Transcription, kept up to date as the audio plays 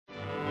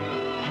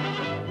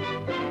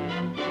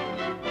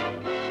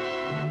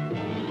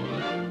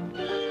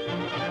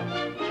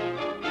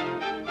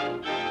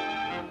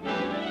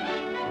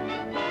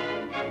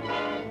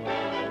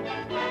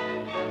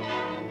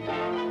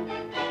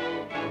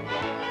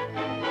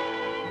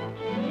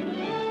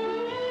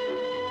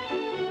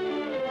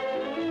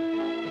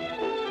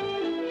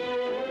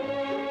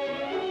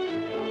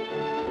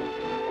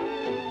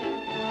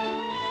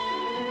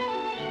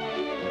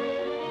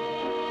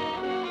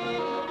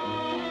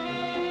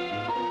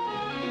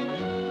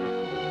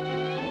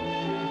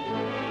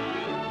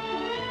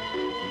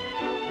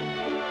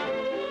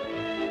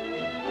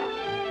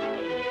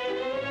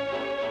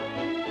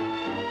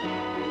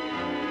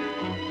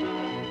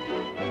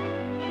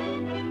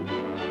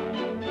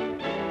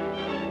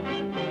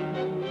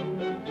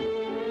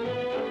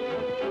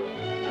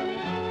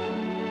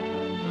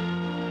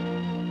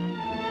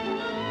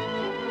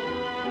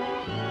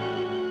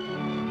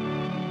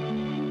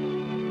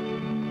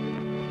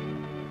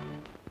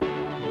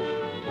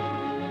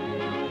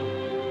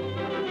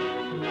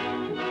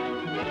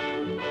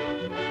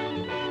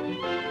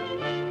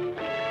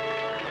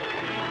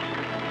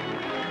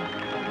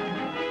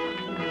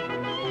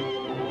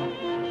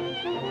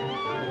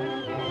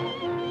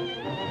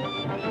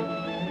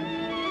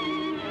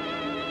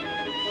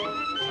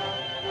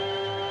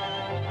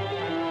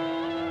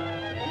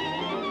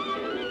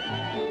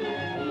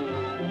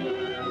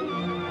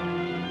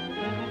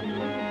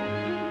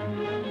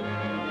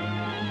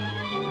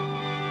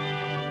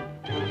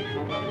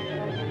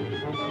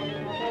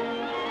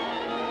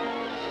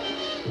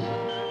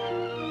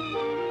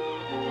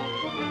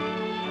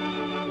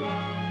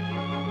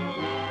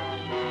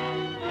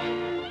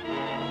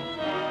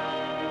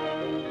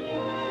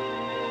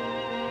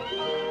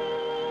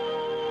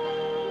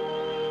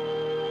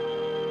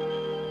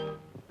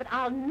But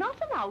I'll not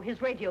allow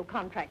his radio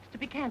contracts to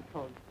be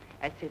canceled.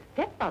 As his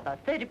stepmother,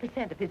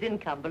 30% of his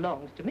income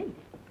belongs to me.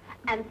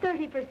 And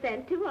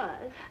 30% to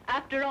us.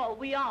 After all,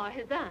 we are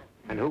his aunt.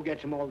 And who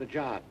gets him all the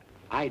job?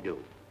 I do.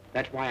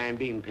 That's why I'm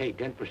being paid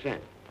 10%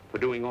 for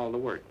doing all the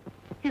work.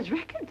 His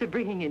records are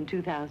bringing in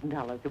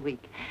 $2,000 a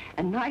week.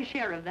 And my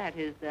share of that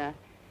is,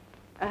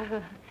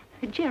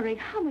 Jerry,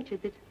 how much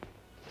is it?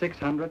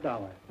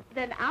 $600.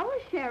 Then our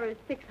share is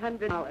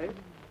 $600.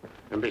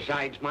 And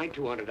besides my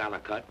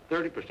 $200 cut,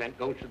 30%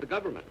 goes to the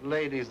government.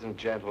 Ladies and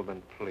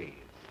gentlemen, please.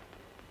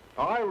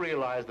 I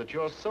realize that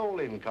your sole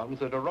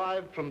incomes are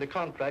derived from the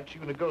contracts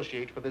you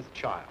negotiate for this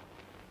child.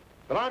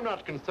 But I'm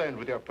not concerned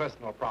with your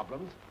personal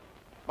problems.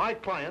 My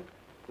client,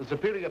 the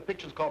Superior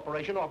Pictures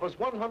Corporation, offers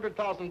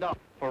 $100,000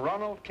 for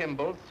Ronald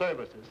Kimball's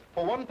services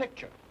for one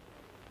picture.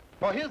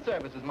 For his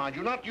services, mind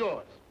you, not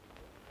yours.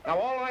 Now,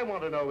 all I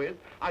want to know is,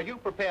 are you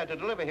prepared to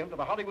deliver him to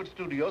the Hollywood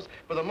studios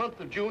for the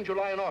months of June,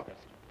 July, and August?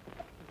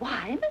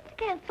 Why, Mr.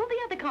 Cancel the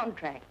other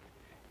contracts.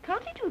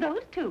 Can't he do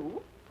those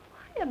too?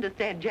 I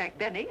understand Jack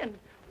Benny and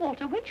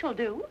Walter Winchell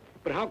do.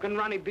 But how can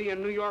Ronnie be in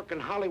New York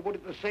and Hollywood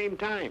at the same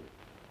time?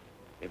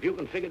 If you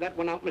can figure that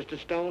one out, Mr.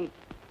 Stone,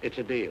 it's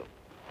a deal.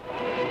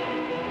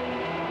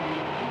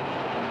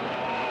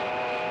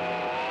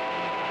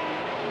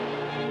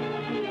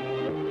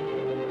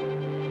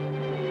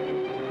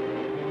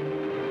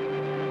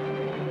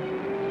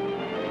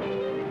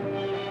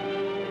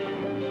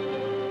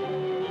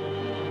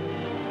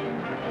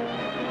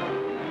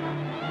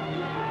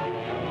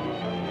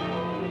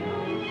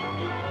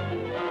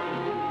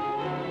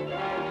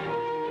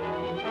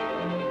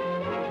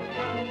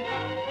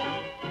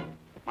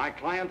 My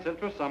client's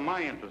interests are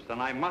my interests,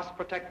 and I must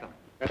protect them.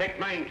 Protect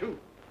mine, too.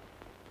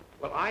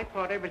 Well, I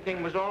thought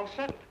everything was all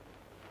settled.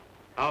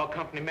 Our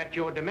company met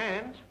your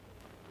demands.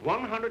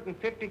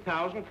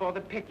 $150,000 for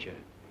the picture.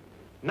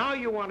 Now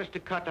you want us to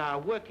cut our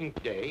working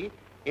day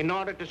in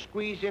order to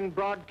squeeze in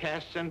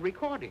broadcasts and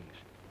recordings.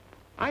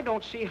 I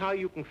don't see how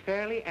you can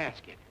fairly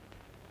ask it.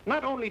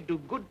 Not only do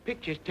good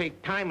pictures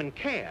take time and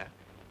care,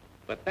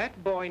 but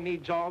that boy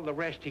needs all the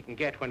rest he can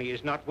get when he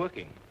is not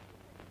working.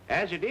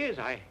 As it is,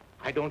 I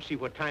don't see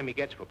what time he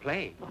gets for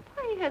playing. Well,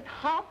 he has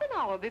half an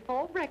hour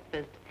before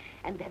breakfast,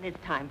 and then it's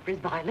time for his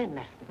violin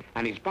lesson.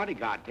 And his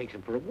bodyguard takes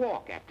him for a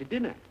walk after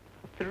dinner.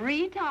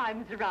 3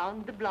 times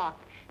around the block.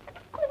 And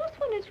of course,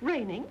 when it's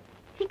raining,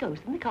 he goes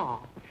in the car.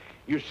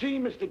 You see,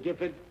 Mr.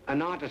 Gifford,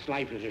 an artist's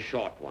life is a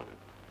short one.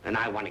 And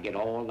I want to get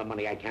all the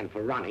money I can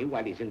for Ronnie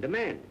while he's in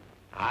demand.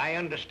 I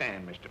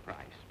understand, Mr. Price.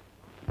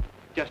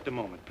 Just a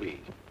moment, please.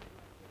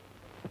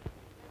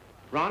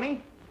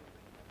 Ronnie,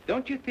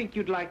 don't you think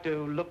you'd like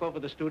to look over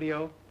the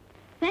studio?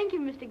 Thank you,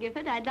 Mr.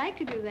 Gifford. I'd like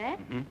to do that.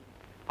 Mm-hmm.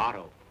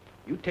 Otto,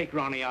 you take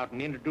Ronnie out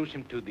and introduce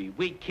him to the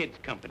We Kids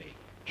Company.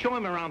 Show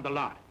him around the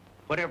lot,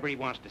 whatever he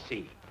wants to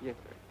see. Yes,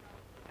 sir.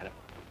 Hello.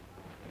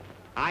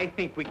 I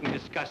think we can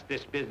discuss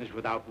this business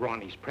without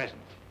Ronnie's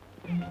presence.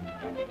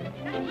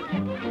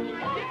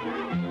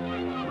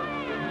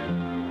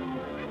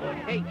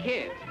 Hey,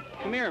 kids,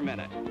 come here a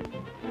minute.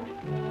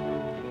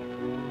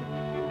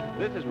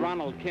 This is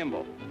Ronald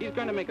Kimball. He's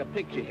going to make a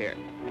picture here.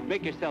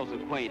 Make yourselves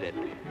acquainted.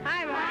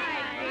 Hi,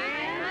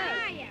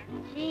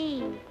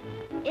 Gee,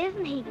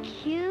 isn't he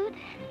cute?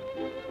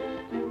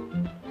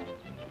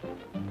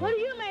 What are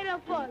you made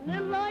up for,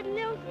 little Lord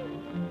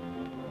Nelson?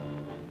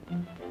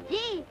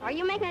 Gee, are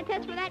you making a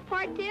test for that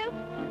part, too?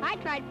 I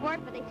tried for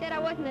it, but they said I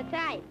wasn't the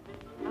type.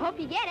 I hope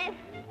you get it.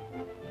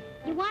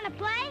 You want to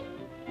play?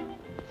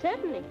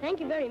 Certainly. Thank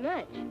you very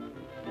much.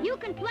 You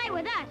can play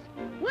with us.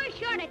 We're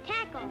sure to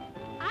tackle.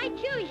 I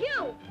choose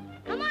you.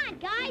 Come on,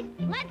 guys.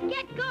 Let's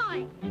get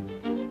going.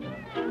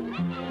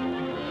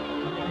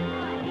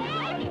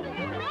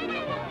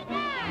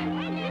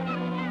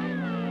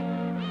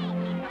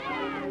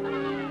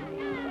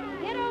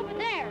 Get over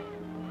there.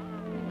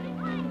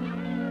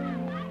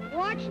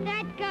 Watch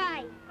that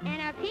guy.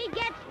 And if he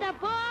gets the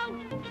ball...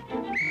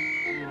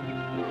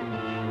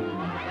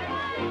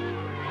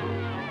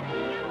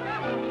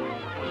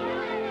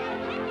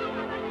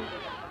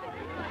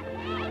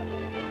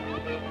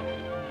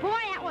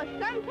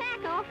 Some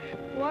tackle.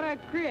 What a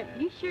grip.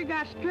 You sure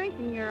got strength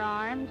in your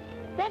arms.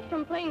 That's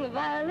from playing the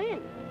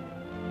violin.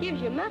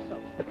 Gives you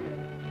muscle.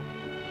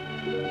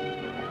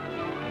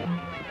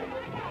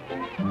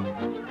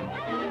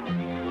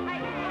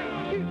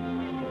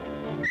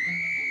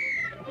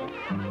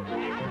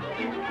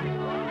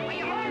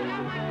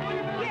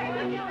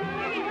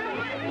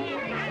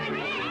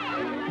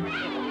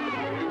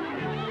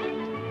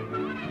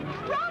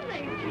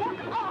 Strawberry, what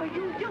are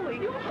you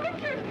doing? You hit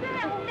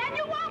yourself. Then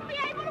you won't be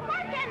able to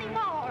work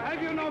anymore.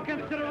 Have you no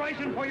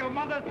consideration for your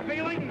mother's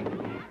feelings?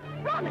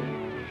 Ronnie,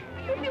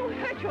 if you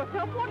hurt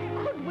yourself, what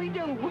could we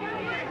do?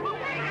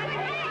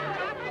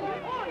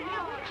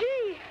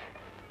 Gee,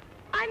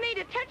 I made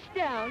a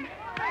touchdown.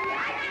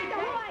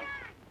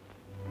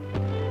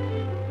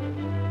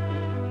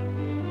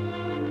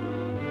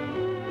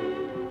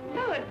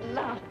 Oh, at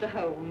last a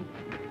home.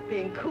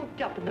 Being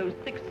cooped up in those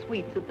 6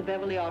 suites at the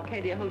Beverly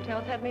Arcadia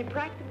hotels had me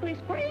practically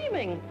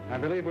screaming. I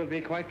believe we'll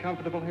be quite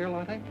comfortable here,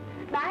 Lottie.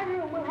 My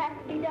room will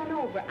have to be done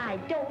over. I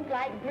don't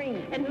like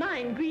green. And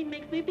mine, green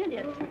makes me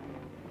bilious.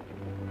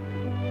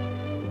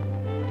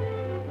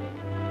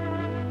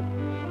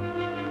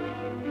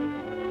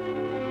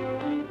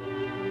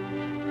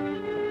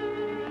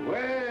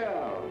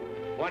 Well,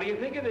 what do you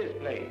think of this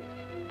place?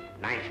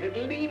 Nice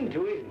little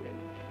lean-to, isn't it?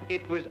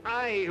 It was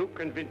I who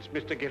convinced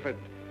Mr. Gifford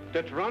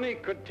that Ronnie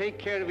could take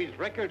care of his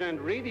record and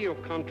radio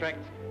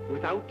contracts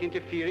without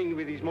interfering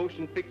with his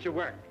motion picture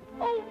work.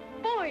 Oh,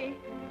 boy.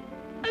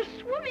 A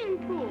swimming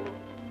pool.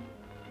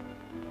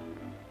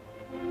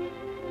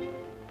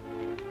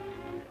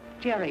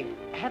 Jerry,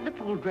 have the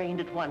pool drained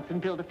at once and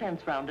build a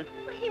fence round it.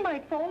 He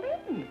might fall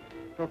in.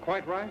 You're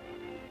quite right.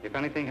 If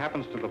anything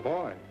happens to the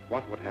boy,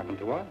 what would happen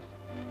to us?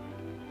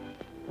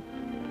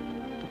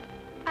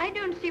 I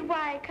don't see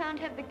why I can't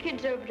have the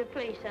kids over to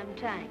play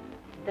sometime.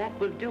 That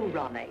will do,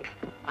 Ronnie.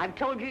 I've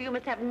told you you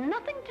must have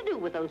nothing to do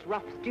with those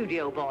rough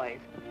studio boys.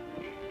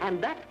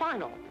 And that's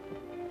final.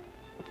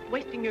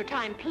 Wasting your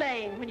time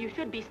playing when you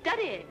should be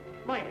studying.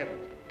 My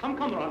heavens. Come,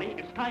 Ronnie.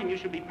 It's time you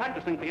should be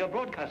practicing for your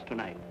broadcast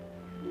tonight.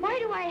 Why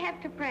do I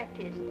have to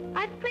practice?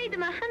 I've played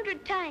them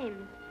 100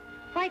 times.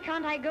 Why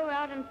can't I go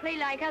out and play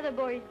like other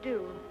boys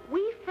do?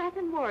 We fret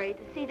and worry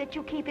to see that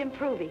you keep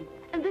improving.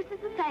 And this is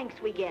the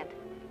thanks we get.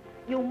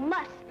 You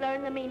must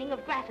learn the meaning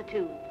of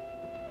gratitude.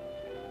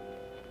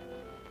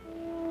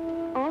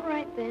 All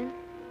right, then.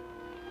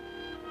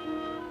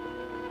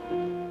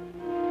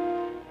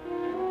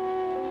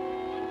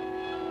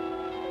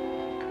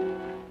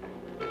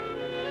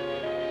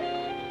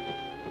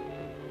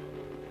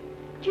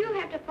 Do you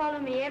have to follow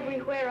me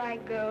everywhere I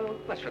go?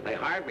 That's what they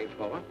hired me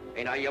for.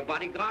 Ain't I your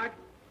bodyguard?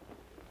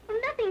 Well,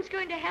 nothing's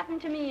going to happen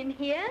to me in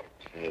here.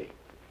 Hey,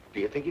 do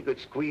you think you could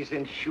squeeze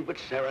in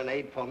Schubert's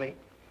Serenade for me?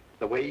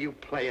 The way you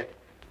play it,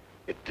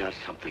 it does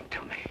something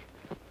to me.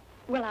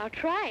 Well, I'll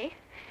try.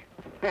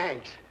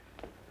 Thanks.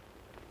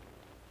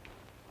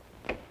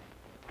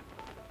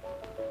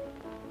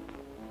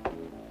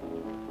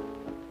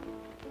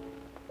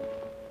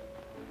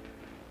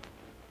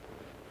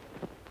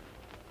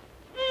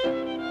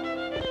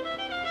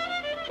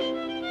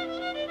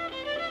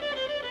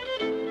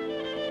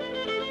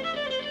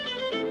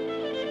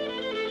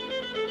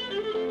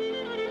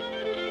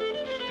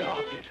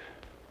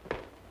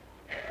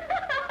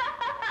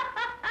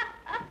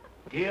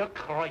 Dear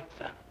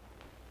Kreutzer,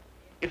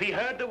 if he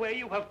heard the way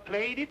you have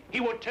played it,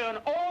 he would turn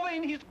over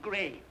in his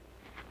grave.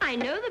 I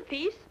know the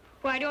piece.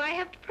 Why do I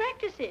have to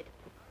practice it?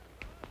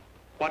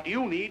 What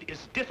you need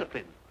is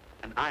discipline,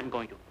 and I'm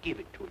going to give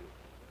it to you.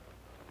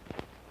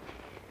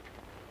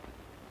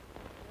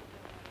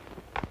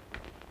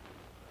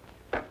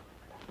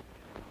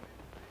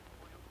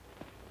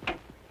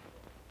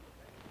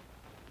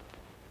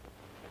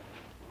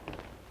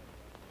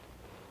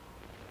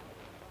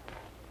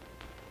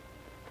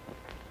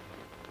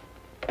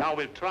 Now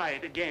we'll try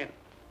it again.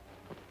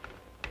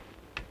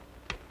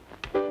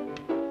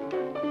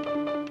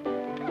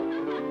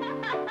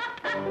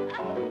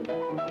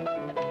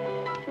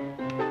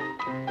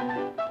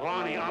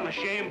 Ronnie, I'm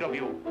ashamed of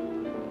you.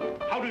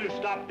 How do you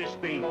stop this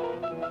thing?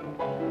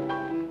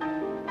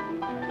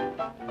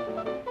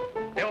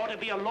 There ought to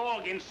be a law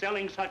against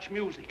selling such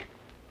music.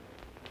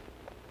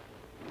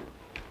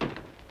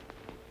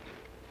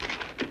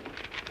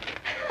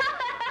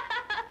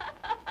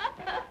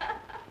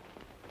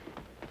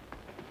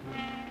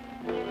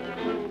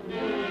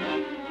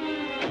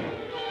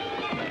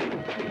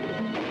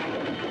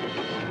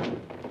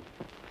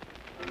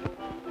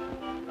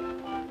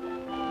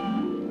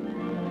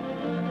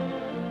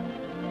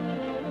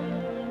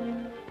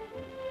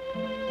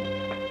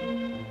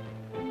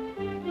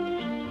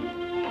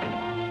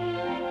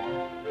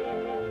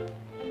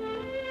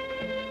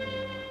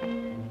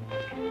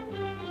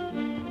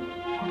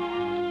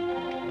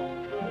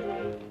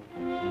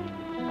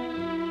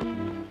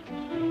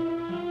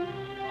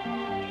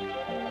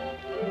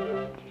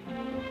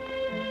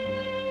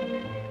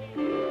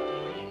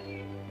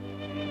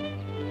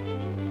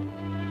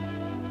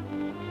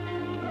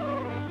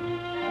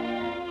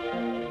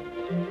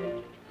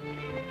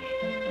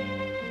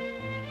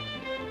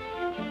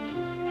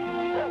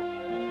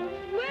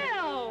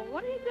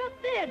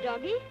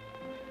 Doggy.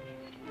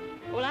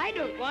 Well, I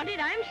don't want it.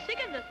 I'm sick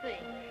of the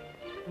thing.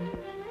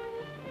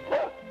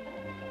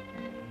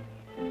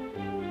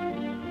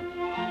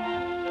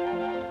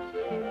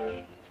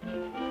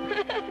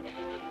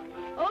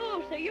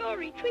 Oh, so you're a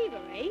retriever,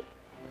 eh?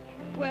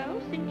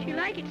 Well, since you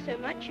like it so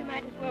much, you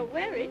might as well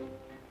wear it.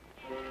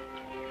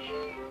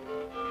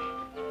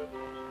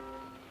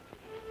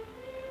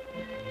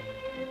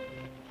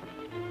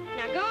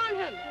 Now go on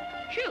home.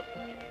 Shoot.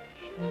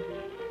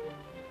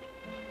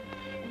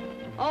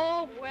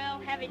 Oh, well,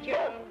 have it your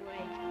own way.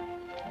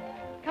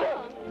 Come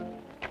on.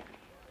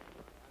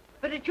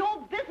 But it's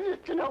your business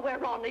to know where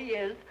Ronnie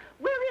is.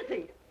 Where is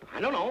he?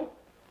 I don't know.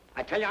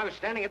 I tell you, I was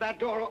standing at that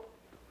door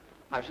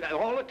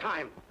all the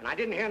time, and I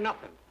didn't hear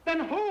nothing.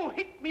 Then who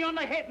hit me on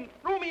the head and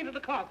threw me into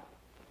the closet?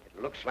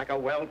 It looks like a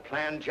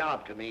well-planned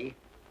job to me.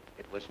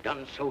 It was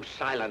done so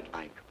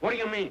silent-like. What do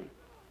you mean?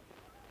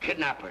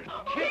 Kidnappers.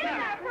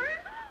 Kidnappers?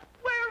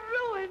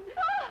 ruined.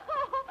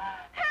 Oh,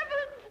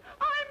 heavens,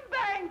 I'm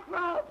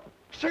bankrupt.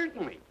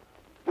 Certainly.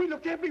 We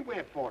looked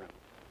everywhere for him.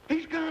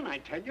 He's gone, I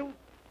tell you.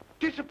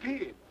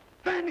 Disappeared.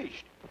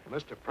 Vanished.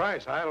 Mr.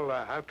 Price,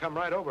 I'll come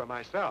right over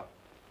myself.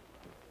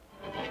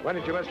 When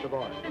did you miss the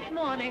boy? This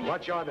morning.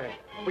 What's your name?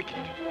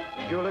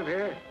 You live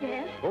here?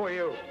 Yes? Who are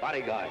you?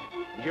 Bodyguard.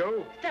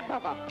 You? Step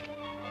up.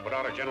 Put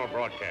out a general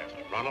broadcast.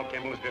 Ronald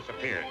Kimball has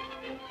disappeared.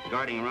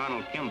 Regarding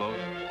Ronald Kimball,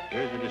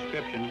 here's a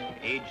description.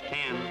 Age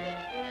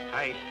 10,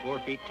 height 4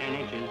 feet 10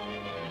 inches,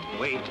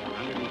 weight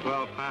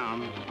 112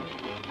 pounds.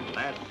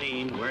 Last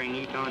seen wearing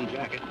Eton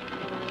jacket,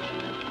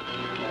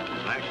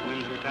 black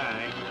Windsor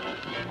tie.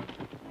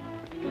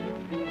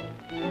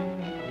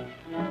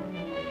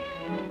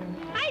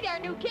 Hi there,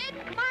 new kid.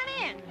 Come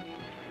on in.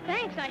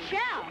 Thanks, I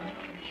shall.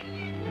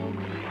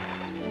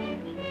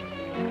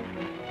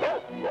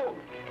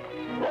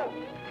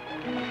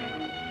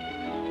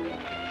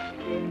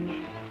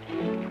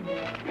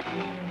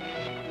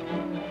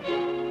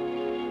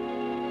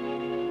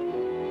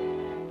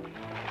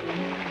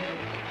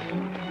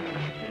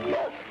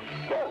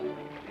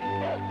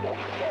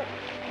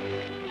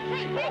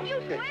 Hey, kid, you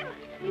swim?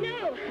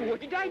 No. What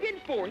did you dive in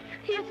for?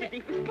 He said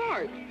he was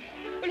part.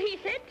 Well, he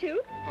said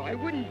to. Oh, I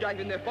wouldn't dive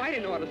in there if I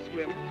didn't know how to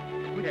swim.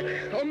 You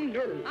had some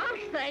nerve.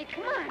 I'll say,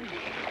 come on.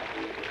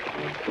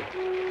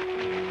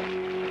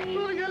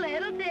 Who's a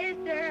little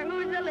sister?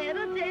 Who's a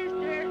little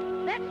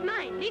sister? That's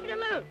mine. Leave it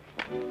alone.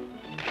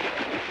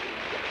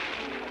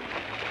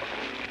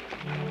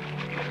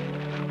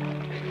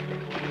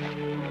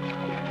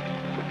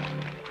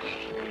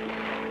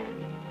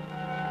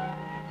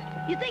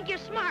 You think you're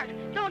smart,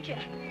 don't you?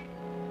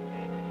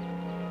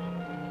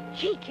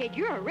 Gee, kid,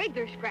 you're a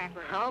regular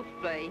scrapper. I'll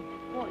say.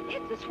 Boy,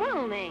 it's a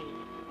swell name.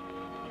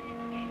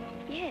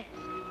 Yes.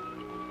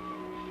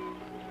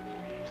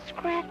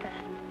 Scrapper.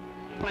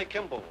 Ronnie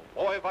Kimball,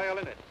 boy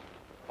violinist.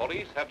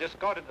 Police have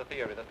discarded the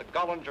theory that the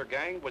Gollinger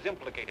gang was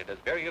implicated, as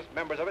various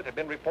members of it have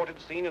been reported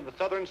seen in the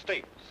southern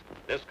states.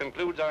 This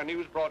concludes our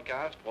news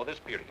broadcast for this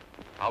period.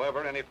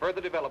 However, any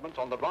further developments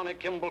on the Ronnie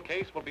Kimball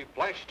case will be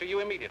flashed to you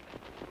immediately.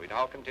 We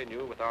now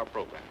continue with our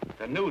program.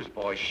 The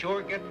newsboys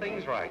sure get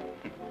things right.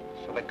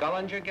 So the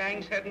Gollinger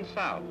gang's heading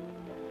south.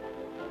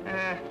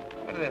 Where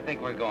do they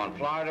think we're going?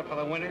 Florida for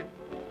the winter?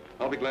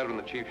 I'll be glad when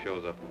the chief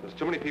shows up. There's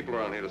too many people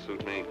around here to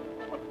suit me.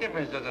 What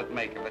difference does it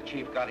make if the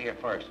chief got here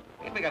first?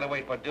 If we gotta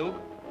wait for Duke,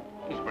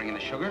 he's bringing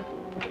the sugar.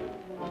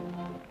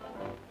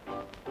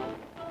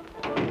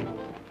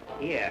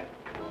 Here.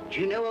 Do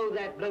you know who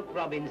that bloke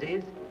Robbins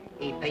is?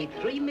 He paid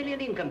 $3 million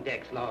income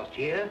tax last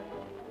year.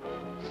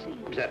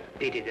 Seems a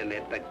pity to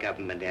let the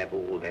government have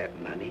all that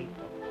money.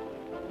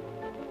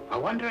 I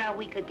wonder how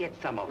we could get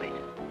some of it.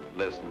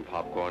 Listen,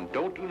 Popcorn,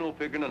 don't do no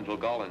figuring until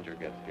Gollinger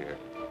gets here.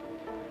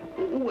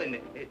 Oh, and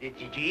did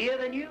you hear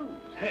the news?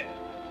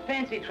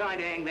 Fancy trying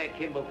to hang that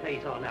Kimball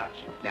case on us.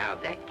 Now,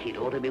 that kid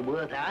ought to be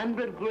worth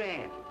 100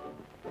 grand.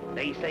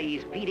 They say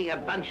he's feeding a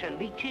bunch of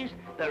leeches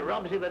that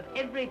robs him of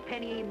every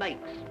penny he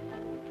makes.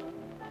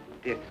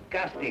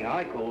 Disgusting,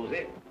 I calls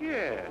it.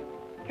 Yeah.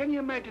 Can you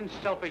imagine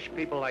selfish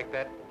people like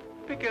that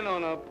picking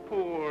on a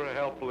poor,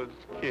 helpless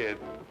kid?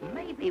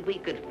 Maybe we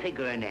could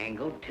figure an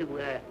angle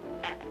to,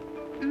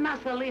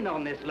 muscle in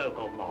on this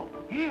local mob.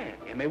 Yeah,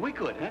 maybe we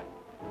could, huh?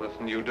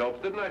 Listen, you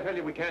dopes, didn't I tell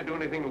you we can't do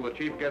anything till the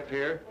chief gets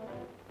here?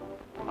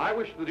 I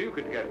wish the Duke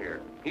could get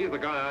here. He's the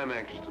guy I'm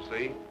anxious to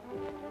see.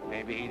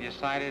 Maybe he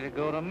decided to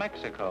go to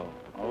Mexico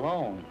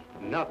alone.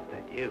 Not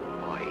the Duke,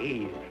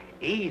 boy.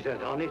 He's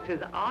as honest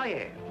as I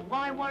am.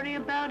 Why worry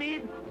about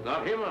it?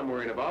 Not him I'm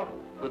worried about.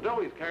 The dough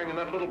he's carrying in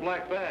that little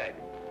black bag.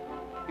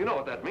 You know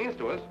what that means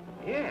to us.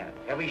 Yeah,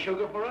 heavy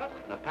sugar for us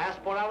and a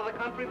passport out of the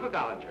country for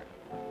Gollinger.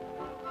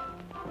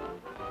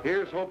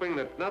 Here's hoping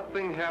that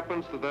nothing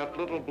happens to that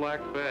little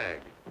black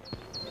bag.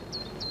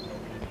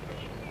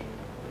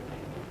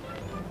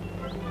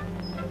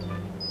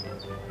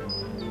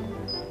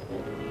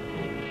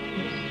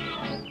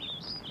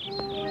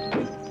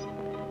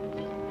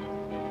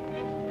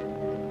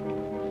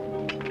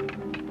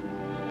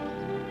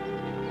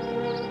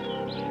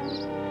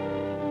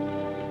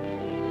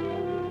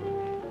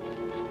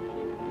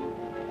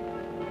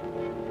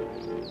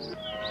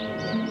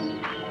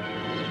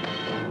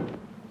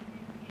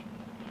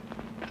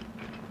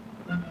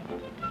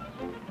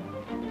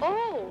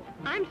 Oh,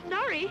 I'm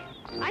sorry.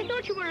 I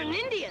thought you were an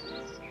Indian.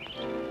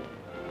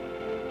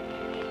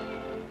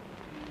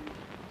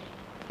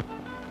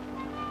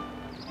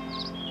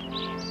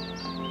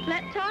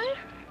 Flat tire?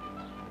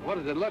 What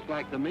does it look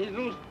like, the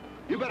measles?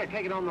 You better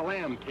take it on the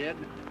lam, kid.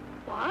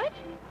 What?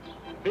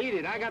 Beat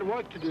it, I got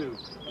work to do.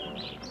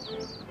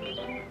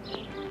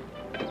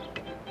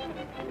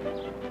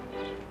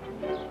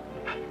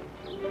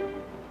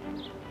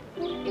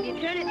 If you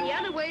turn it the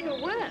other way,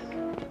 it'll work.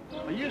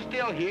 Are you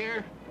still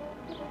here?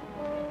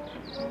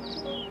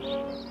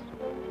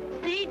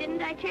 See,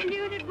 didn't I tell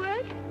you it'd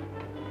work?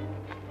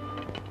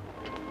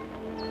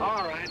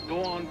 All right,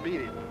 go on,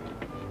 beat it.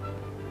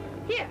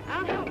 Here,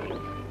 I'll help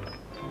you.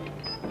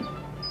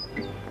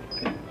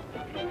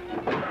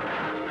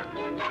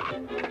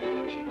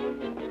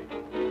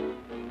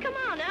 Come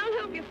on, I'll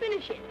help you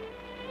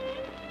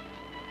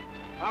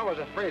I was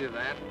afraid of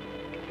that.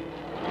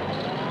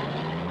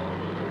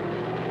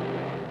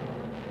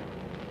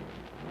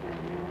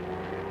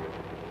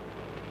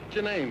 What's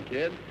your name,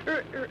 kid?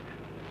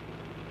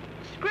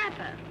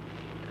 Scrapper.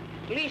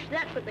 At least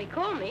that's what they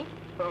call me.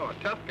 Oh,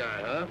 a tough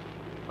guy, huh?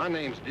 My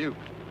name's Duke.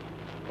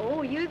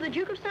 Oh, you're the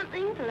Duke of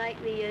something?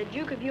 Like the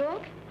Duke of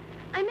York?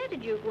 I met a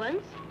Duke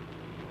once.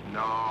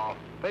 No,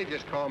 they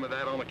just call me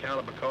that on account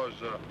of because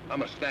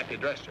I'm a snappy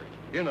dresser.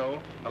 You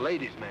know, a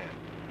ladies' man.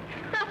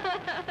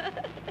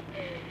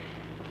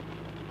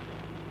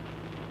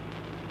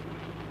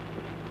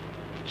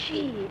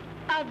 Gee,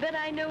 I'll bet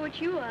I know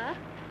what you are.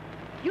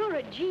 You're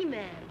a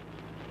G-man.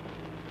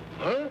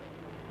 Huh?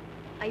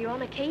 Are you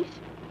on a case?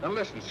 Now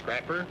listen,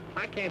 Scrapper,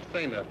 I can't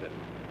say nothing.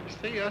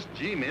 See, us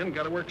G-men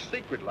gotta work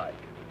secret-like.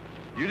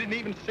 You didn't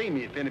even see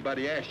me if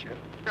anybody asked you.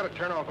 Gotta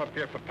turn off up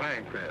here for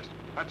Pinecrest.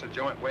 That's a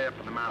joint way up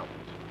in the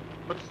mountains.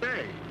 But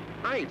say,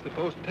 I ain't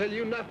supposed to tell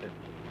you nothing.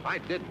 I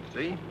didn't,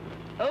 see?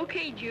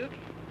 Okay, Duke.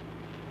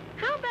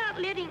 How about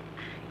letting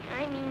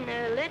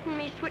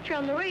me switch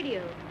on the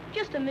radio?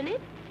 Just a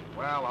minute.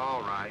 Well,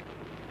 all right.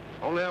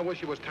 Only I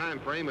wish it was time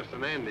for Amos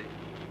and Andy.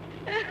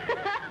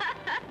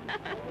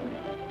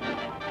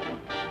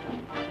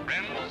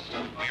 Friends,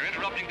 we are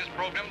interrupting this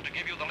program to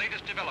give you the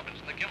latest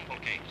developments in the Kimball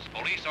case.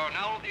 Police are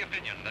now of the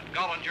opinion that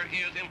Gollinger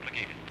is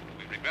implicated.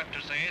 We regret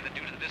to say that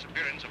due to the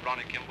disappearance of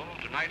Ronnie Kimball,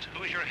 tonight's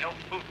Who's Your Health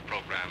Food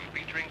program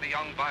featuring the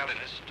young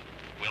violinist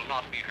will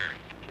not be heard.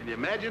 Can you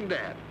imagine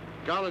that?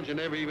 Gollinger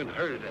never even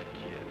heard of that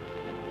kid.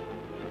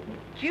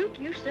 Duke,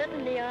 you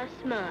certainly are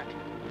smart.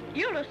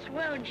 You're a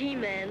swell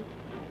G-man.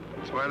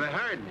 That's why they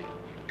hired me.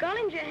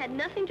 Gollinger had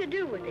nothing to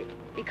do with it,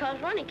 because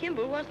Ronnie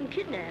Kimball wasn't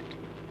kidnapped.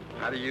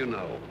 How do you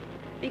know?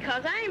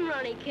 Because I'm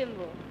Ronnie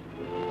Kimball.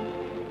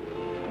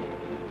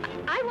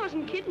 I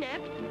wasn't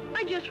kidnapped.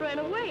 I just ran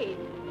away.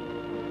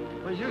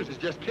 Well, yours is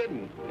just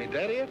kidding. Ain't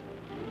that it?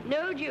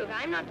 No, Duke,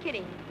 I'm not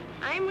kidding.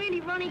 I'm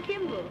really Ronnie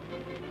Kimball.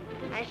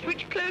 I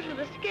switched clothes with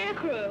a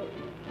scarecrow.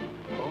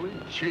 Holy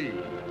gee.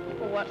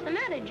 Well, what's the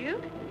matter,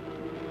 Duke?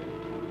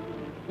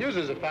 Yours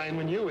is a fine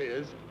one, you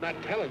is. Not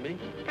telling me.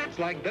 That's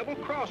like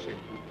double-crossing.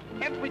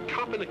 Every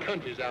cop in the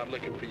country's out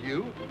looking for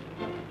you.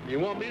 You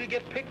want me to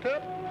get picked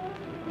up?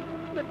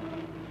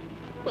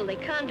 Well, they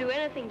can't do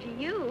anything to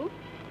you.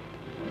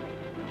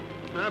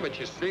 Ah, but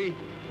you see,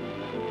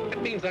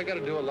 that means I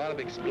gotta do a lot of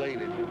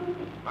explaining.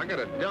 I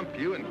gotta dump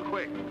you and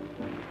quick.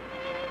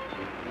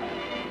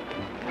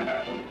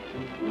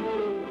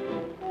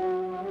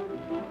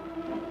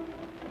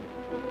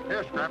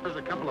 Here, Scrappers,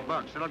 a couple of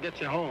bucks. It'll get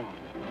you home.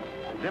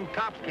 If them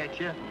cops catch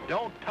you,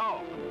 don't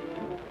talk.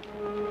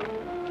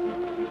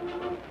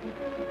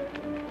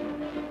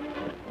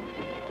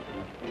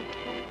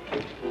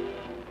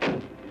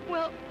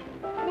 Well,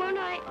 won't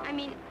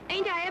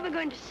ain't I ever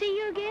going to see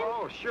you again?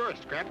 Oh, sure,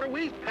 Scrapper.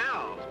 We's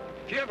pals.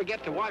 If you ever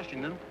get to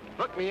Washington,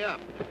 look me up.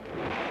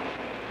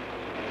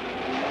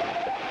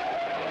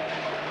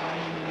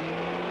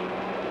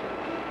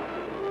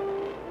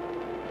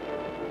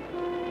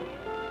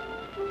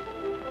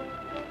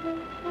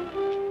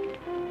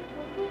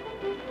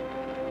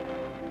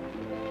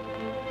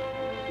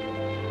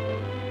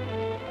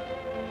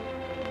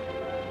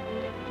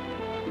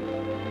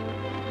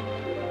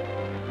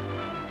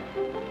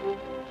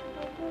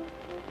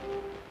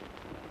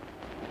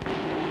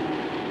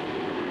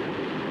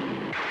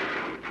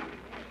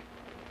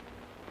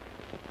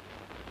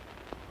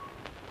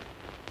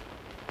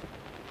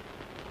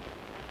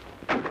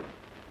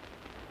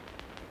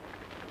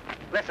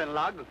 Listen,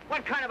 Lug,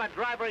 what kind of a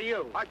driver are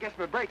you? I guess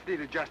my brakes need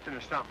adjusting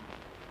or something.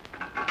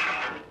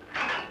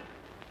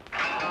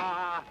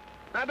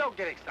 Now don't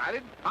get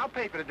excited. I'll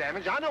pay for the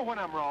damage. I know when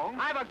I'm wrong.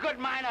 I have a good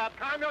mind up.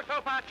 Calm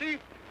yourself out, Chief.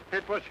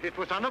 It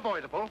was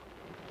unavoidable.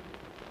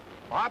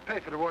 Well, I'll pay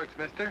for the works,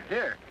 mister.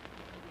 Here.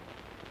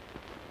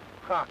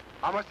 Huh.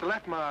 I must have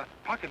left my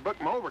pocketbook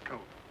in my overcoat.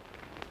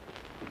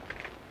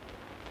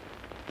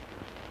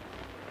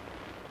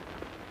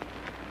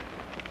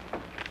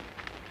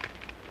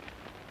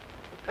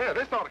 Here,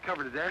 this ought to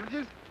cover the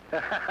damages.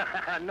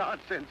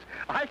 Nonsense.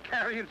 I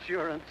carry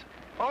insurance.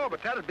 Oh,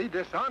 but that'd be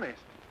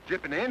dishonest.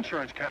 Jipping the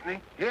insurance company.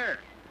 Here.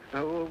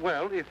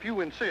 Well, if you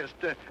insist,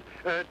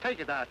 take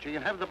it, Archie,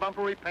 and have the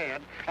bumper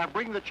repaired, and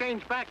bring the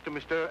change back to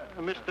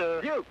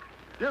Mr. Duke.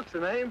 Duke's the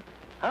name.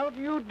 How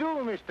do you do,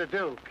 Mr.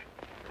 Duke?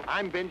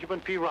 I'm Benjamin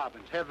P.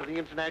 Robbins, head of the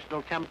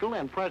International Chemical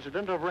and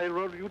president of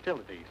Railroad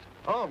Utilities.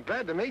 Oh, I'm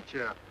glad to meet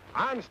you.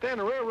 I understand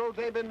the railroads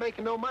ain't been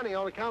making no money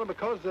on account of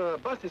because the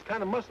buses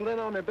kind of muscle in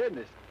on their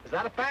business. Is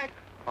that a fact?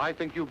 I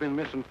think you've been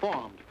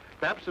misinformed.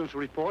 Babson's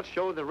reports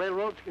show the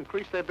railroads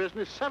increased their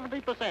business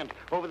 70%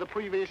 over the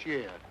previous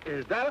year.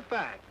 Is that a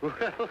fact? Well,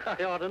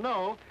 I ought to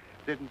know.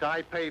 Didn't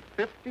I pay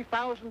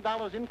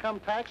 $50,000 income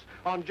tax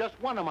on just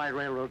one of my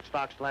railroad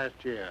stocks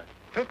last year?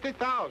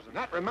 $50,000.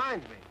 That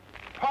reminds me.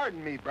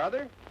 Pardon me,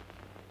 brother.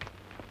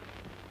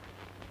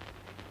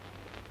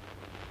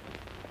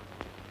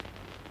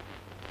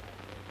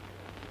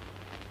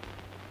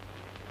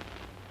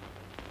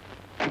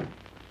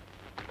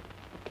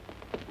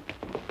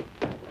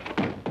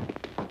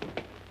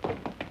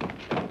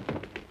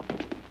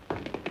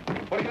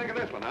 think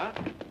of this one, huh?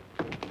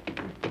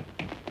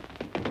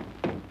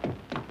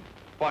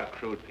 What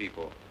crude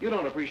people? You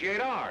don't appreciate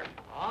art.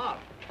 Ah,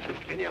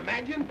 can you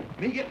imagine?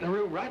 Me getting a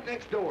room right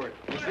next door.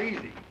 It's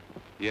easy.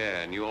 Yeah,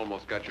 and you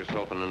almost got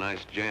yourself in a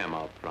nice jam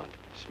out front,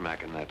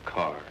 smacking that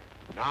car.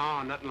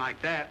 No, nothing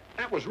like that.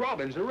 That was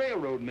Robbins, the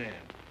railroad man.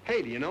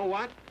 Hey, do you know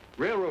what?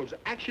 Railroads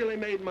actually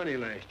made money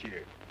last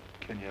year.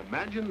 Can you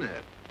imagine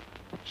that?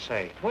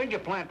 Say, where'd you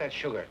plant that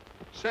sugar?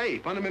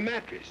 Safe, under my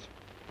mattress.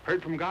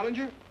 Heard from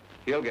Gollinger?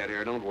 He'll get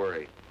here, don't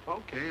worry.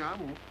 Okay, I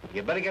won't.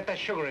 You better get that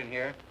sugar in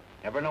here.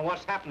 Never know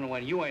what's happening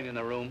when you ain't in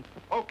the room.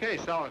 Okay,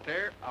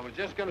 Solitaire. I was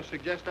just gonna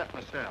suggest that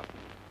myself.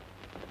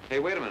 Hey,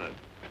 wait a minute.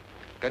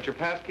 Got your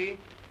pass key?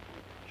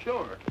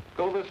 Sure.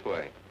 Go this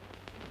way.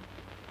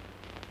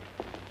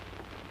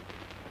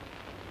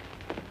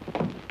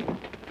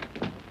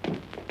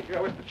 Here,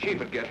 I wish the chief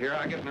would get here.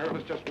 I get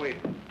nervous just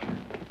waiting.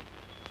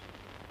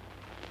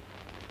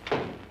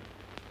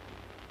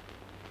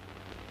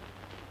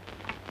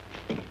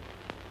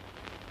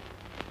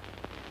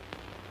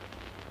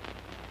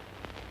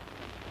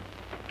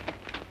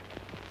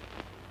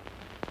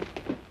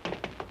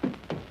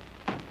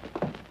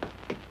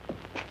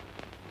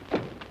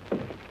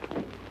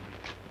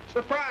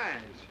 Surprise!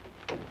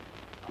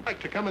 I like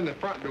to come in the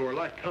front door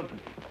like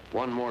company.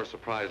 One more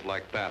surprise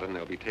like that, and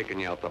they'll be taking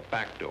you out the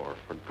back door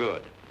for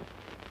good.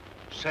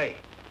 Say,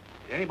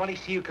 did anybody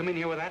see you come in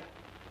here with that?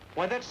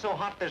 Why, that's so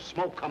hot there's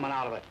smoke coming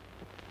out of it.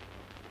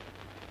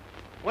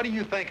 What do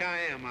you think I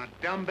am, a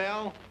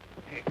dumbbell?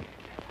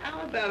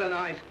 How about a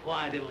nice,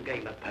 quiet little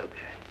game of poker?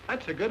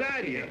 That's a good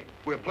idea.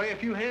 We'll play a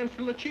few hands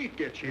till the chief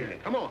gets here.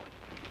 Come on.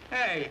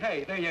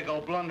 Hey, there you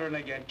go, blundering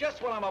again.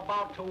 Just when I'm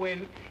about to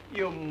win,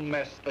 you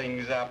mess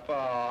things up. Oh,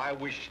 I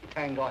wish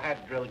Tango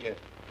had drilled you.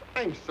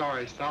 I'm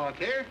sorry,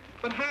 Solitaire,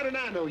 but how did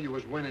I know you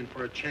was winning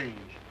for a change?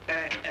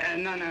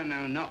 No,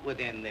 not with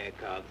them there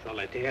cards,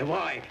 Solitaire.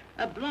 Why?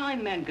 A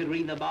blind man could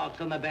read the marks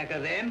on the back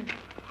of them.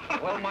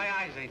 Well, my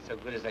eyes ain't so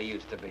good as they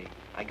used to be.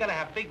 I gotta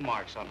have big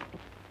marks on them.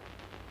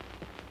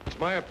 It's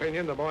my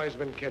opinion the boy's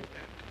been kidnapped.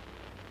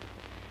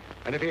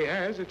 And if he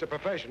has, it's a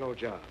professional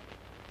job.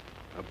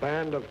 A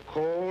band of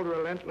cold,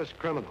 relentless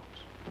criminals.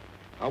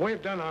 Now,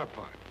 we've done our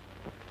part.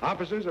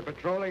 Officers are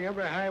patrolling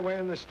every highway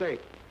in the state.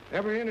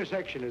 Every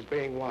intersection is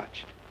being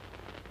watched.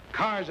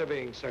 Cars are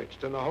being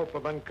searched in the hope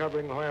of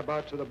uncovering the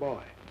whereabouts of the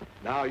boy.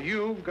 Now,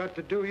 you've got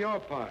to do your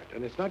part,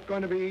 and it's not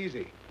going to be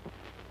easy.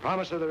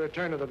 Promise of the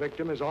return of the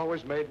victim is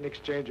always made in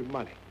exchange of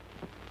money,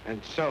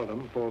 and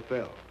seldom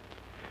fulfilled.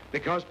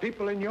 Because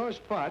people in your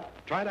spot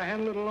try to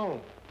handle it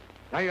alone.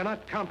 Now, you're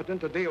not competent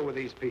to deal with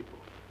these people.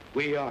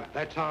 We are.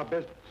 That's our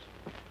business.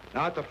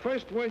 Now, at the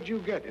first word you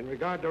get in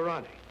regard to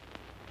Ronnie,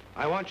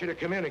 I want you to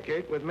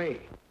communicate with me.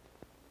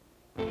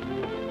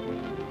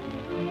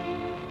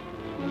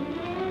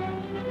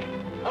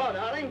 Hello,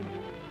 darling.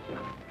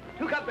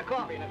 2 cups of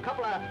coffee and a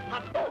couple of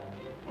hot...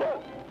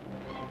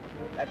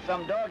 That's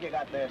some dog you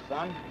got there,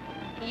 son.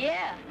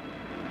 Yeah.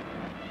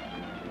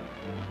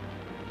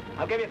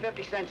 I'll give you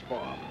 50 cents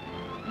for him.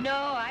 No,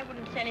 I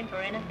wouldn't sell him for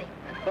anything.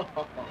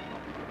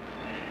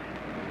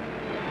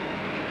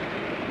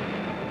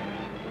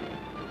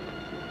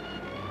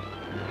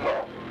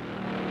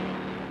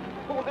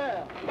 Well,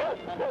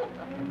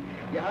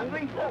 you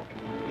hungry?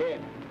 Here.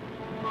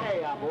 Hey,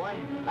 boy.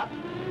 Up.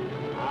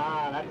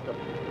 Ah, that's the...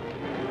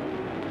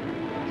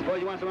 Suppose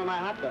you want some of my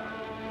hot dog.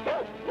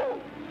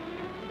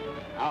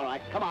 All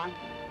right, come on.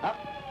 Up.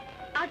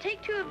 I'll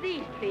take 2 of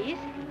these, please.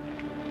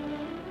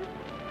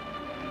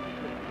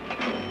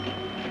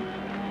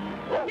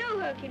 No,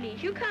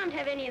 Hercules, you can't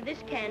have any of this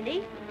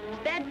candy.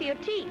 It's bad for your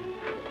teeth.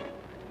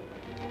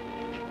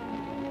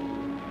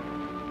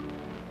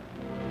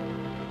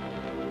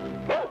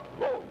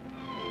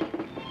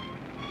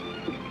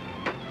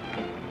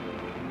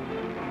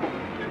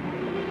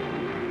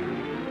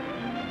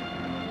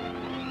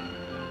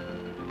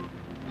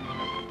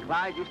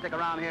 Clyde, you stick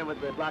around here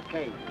with the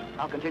blockade.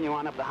 I'll continue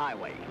on up the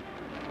highway.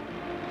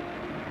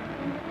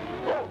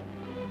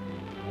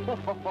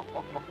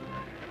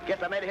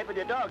 Guess I made a hit with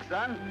your dog,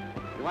 son.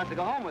 He wants to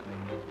go home with me.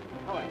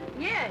 All right.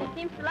 Yeah,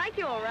 he seems to like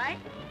you all right.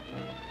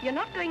 You're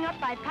not going up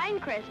by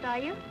Pinecrest, are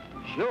you?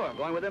 Sure,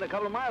 going within a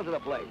couple of miles of the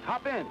place.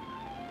 Hop in.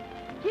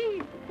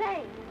 Gee,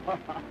 thanks.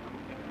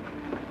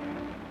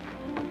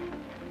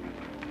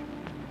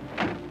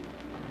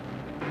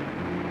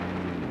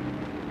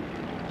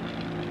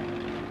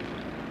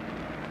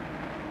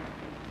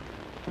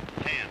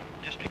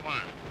 District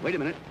 1. Wait a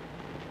minute.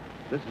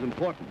 This is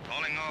important.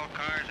 Calling all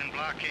cars in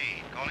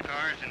blockade. Calling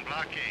cars in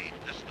blockade.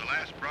 This is the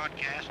last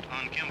broadcast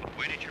on Kimball.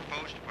 Wait at your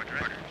post for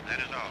directors. That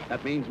is all.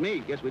 That means me.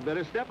 Guess we'd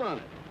better step on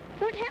it.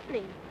 What's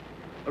happening?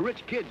 A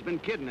rich kid's been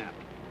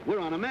kidnapped. We're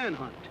on a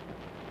manhunt.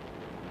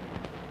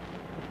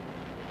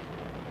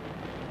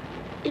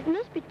 It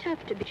must be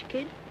tough to be a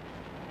kid.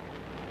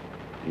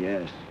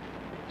 Yes.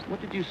 So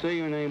what did you say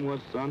your name was,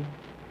 son?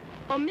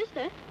 Oh,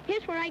 mister,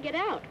 here's where I get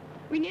out.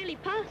 We nearly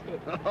passed it.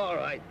 All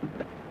right.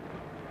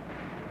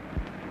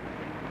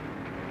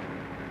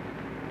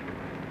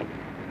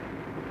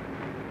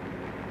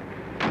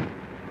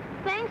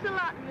 Thanks a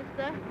lot,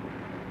 mister.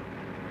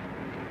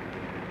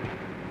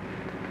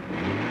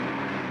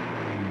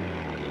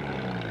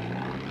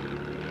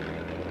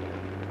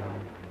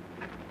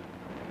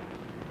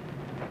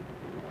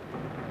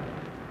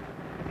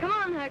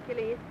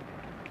 Hercules.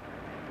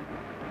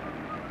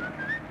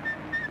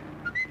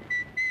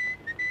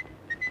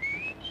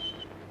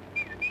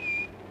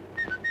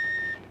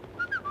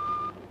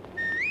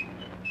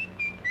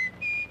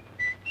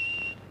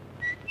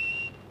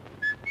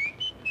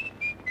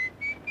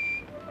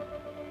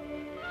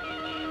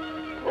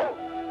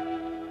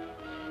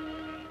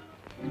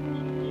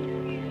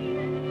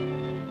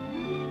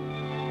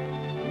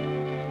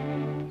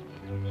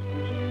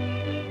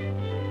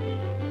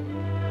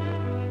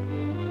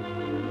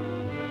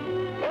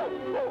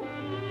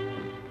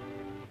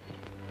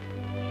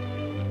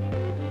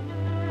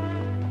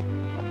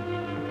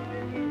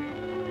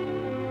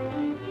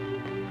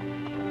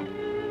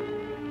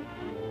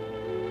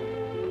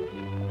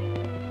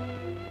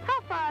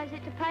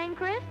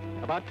 Chris?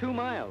 About 2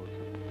 miles.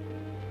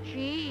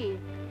 Gee,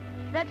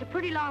 that's a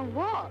pretty long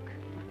walk.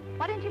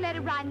 Why don't you let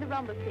her ride in the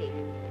rumble seat?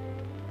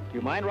 Do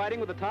you mind riding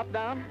with the top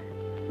down?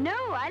 No,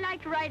 I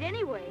like to ride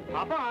anyway.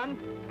 Hop on.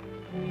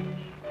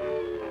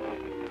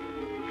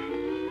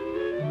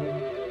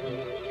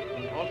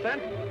 All set?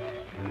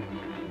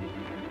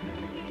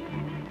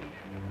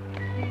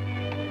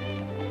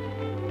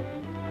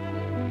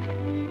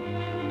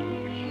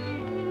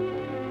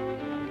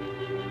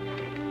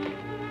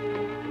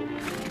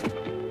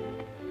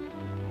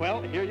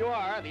 Well, here you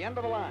are, at the end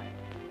of the line.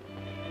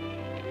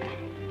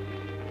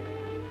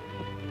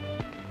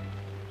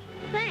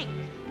 Thanks.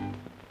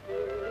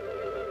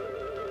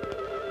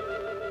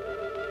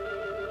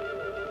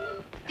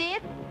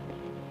 Stiff?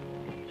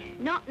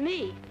 Not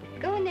me.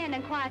 Go in there and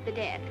inquire at the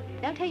desk.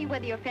 They'll tell you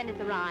whether your friend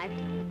has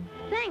arrived.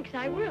 Thanks,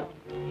 I will.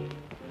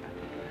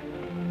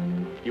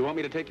 You want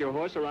me to take your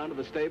horse around to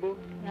the stable?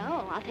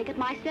 No, I'll take it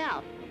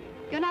myself.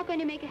 You're not going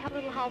to make a hell of a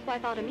little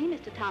housewife out of me,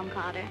 Mr. Tom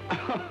Carter.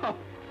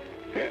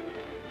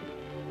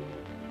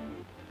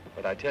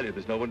 But I tell you,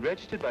 there's no one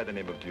registered by the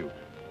name of Duke.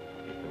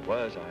 If there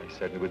was, I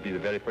certainly would be the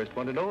very first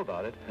one to know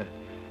about it.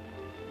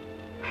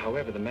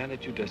 However, the man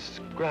that you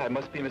described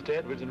must be Mr.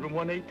 Edwards in room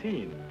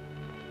 118.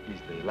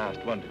 He's the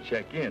last one to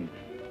check in.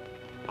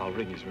 I'll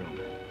ring his room.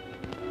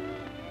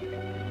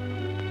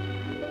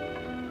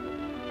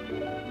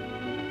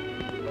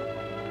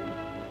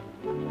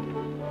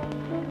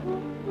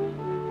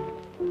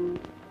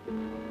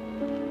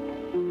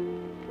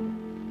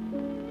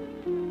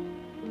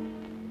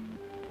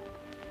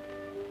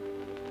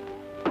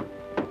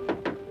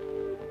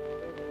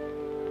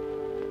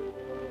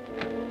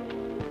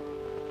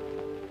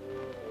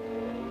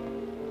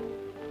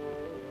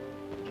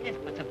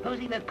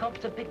 Supposing the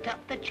cops have picked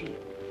up the chief.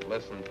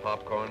 Listen,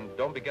 Popcorn,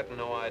 don't be getting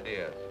no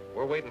ideas.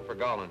 We're waiting for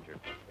Gollinger.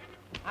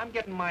 I'm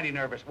getting mighty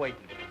nervous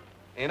waiting.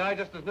 Ain't I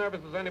just as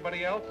nervous as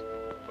anybody else?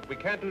 But we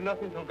can't do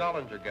nothing till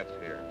Gollinger gets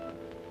here.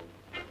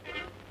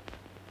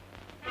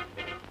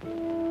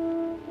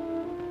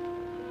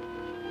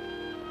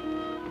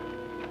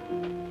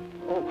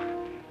 Oh,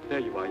 there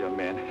you are, young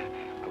man.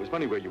 I was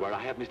wondering where you were.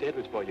 I have Mr.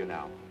 Edwards for you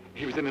now.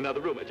 He was in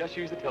another room. Just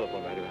use the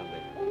telephone right around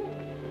there.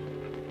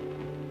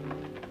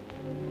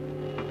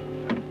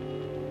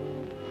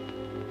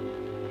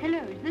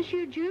 Hello, is this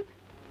you, Duke?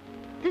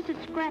 This is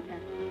Scrapper.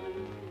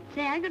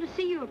 Say, I got to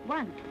see you at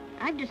once.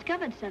 I've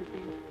discovered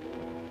something.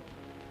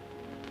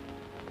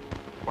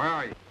 Where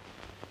are you?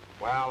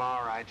 Well,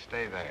 all right,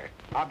 stay there.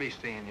 I'll be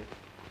seeing you.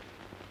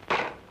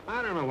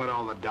 I don't know what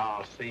all the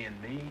dolls see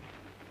in me.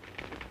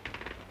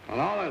 Well,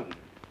 all of them.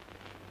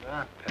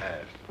 Not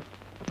passed.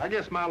 I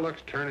guess my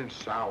luck's turning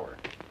sour.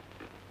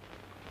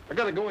 I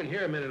gotta go in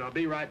here a minute. I'll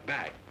be right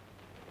back.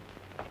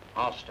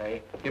 I'll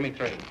stay. Give me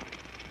 3.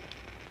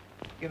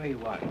 Give me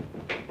what?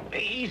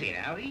 Easy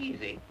now,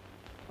 easy.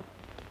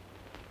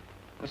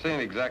 This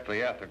ain't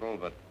exactly ethical,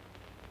 but...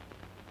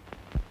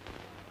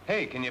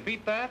 Hey, can you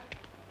beat that?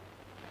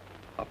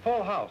 A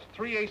full house,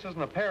 3 aces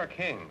and a pair of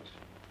kings.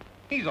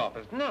 He's off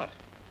his nut.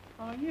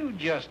 Are you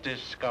just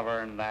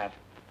discovering that?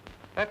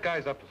 That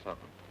guy's up to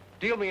something.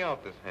 Deal me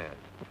out this hand.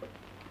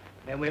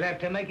 Then we'll have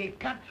to make it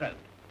cutthroat.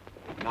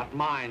 Not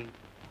mine.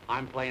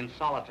 I'm playing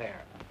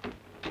solitaire.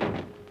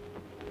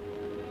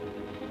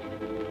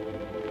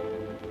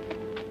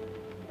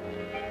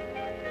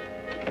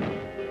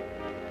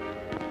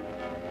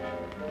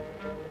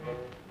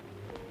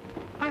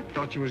 I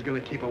thought you was gonna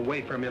keep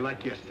away from me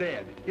like you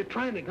said. You're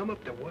trying to come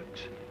up the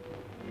woods.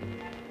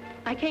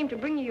 I came to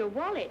bring you your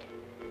wallet.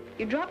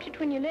 You dropped it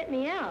when you let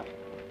me out.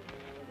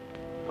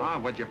 Ah,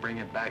 what'd you bring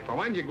it back for?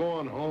 Why didn't you go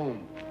on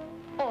home?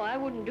 Oh, I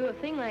wouldn't do a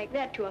thing like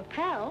that to a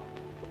pal.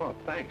 Oh,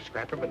 thanks,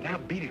 Scrapper, but now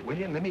beat it, will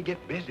you? Let me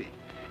get busy.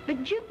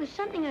 But, Duke, there's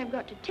something I've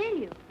got to tell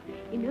you.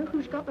 You know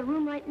who's got the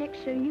room right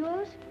next to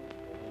yours?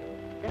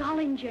 The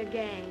Gollinger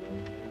gang.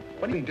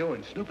 What are you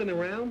doing, snooping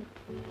around?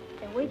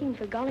 They're waiting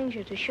for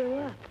Gollinger to show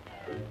up.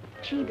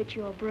 Gee, but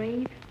you're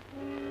brave.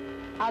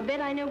 I'll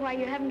bet I know why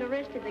you haven't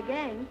arrested the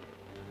gang.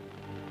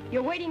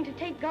 You're waiting to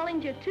take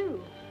Gollinger,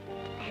 too.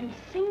 And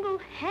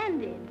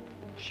single-handed.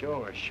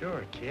 Sure,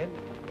 kid.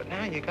 But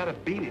now you gotta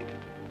beat it.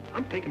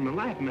 I'm taking my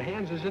life in my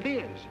hands as it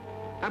is.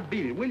 Now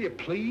beat it, will you,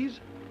 please?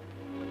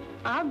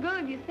 I'll go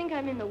if you think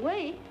I'm in the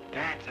way.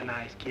 That's a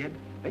nice kid.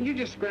 Now you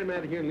just scram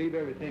out of here and leave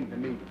everything to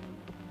me.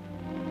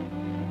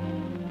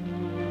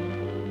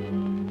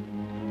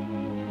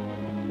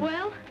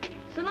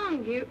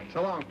 long, Duke.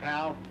 So long,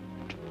 pal.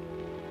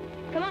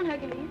 Come on,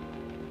 Hercules.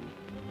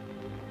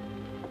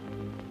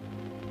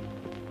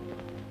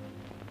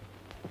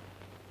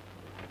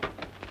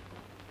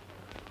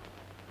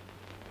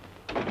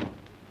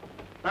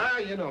 Ah,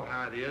 you know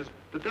how it is.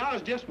 The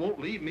dolls just won't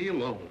leave me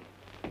alone.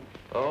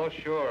 Oh,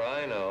 sure,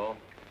 I know.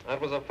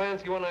 That was a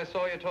fancy one I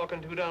saw you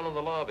talking to down in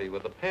the lobby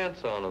with the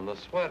pants on and the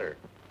sweater.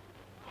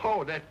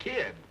 Oh, that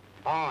kid.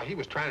 Oh, he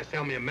was trying to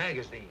sell me a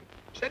magazine.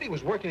 Said he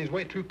was working his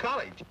way through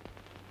college.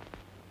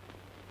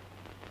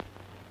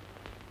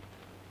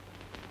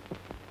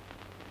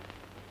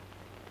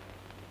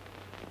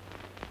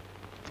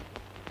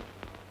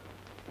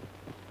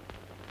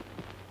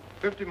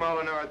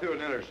 $50-mile-an-hour through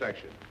an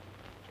intersection.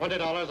 $20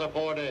 a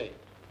 4-day.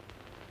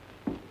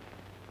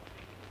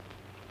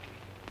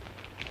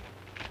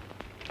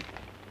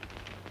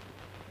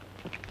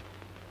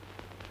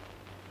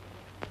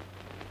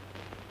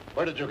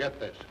 Where did you get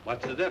this?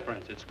 What's the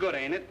difference? It's good,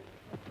 ain't it?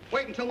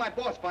 Wait until my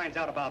boss finds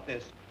out about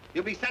this.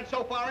 You'll be sent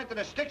so far into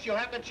the sticks, you'll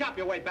have to chop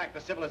your way back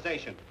to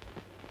civilization.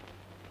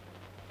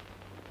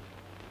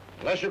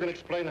 Unless you can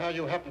explain how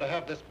you happen to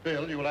have this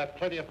bill, you will have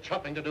plenty of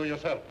chopping to do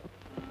yourself.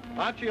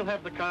 Archie'll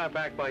have the car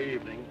back by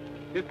evening.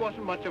 It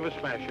wasn't much of a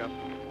smash-up.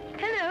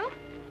 Hello.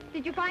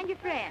 Did you find your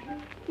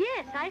friend?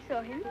 Yes, I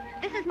saw him.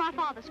 This is my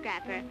father,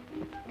 Scrapper.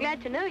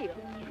 Glad to know you.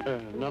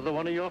 Another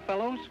one of your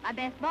fellows? My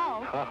best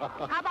beau.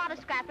 How about a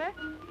Scrapper?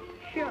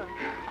 Sure.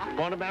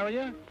 Want to marry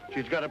her?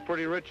 She's got a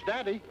pretty rich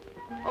daddy.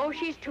 Oh,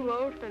 she's too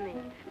old for me.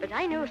 But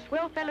I know a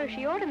swell fellow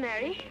she ought to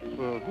marry.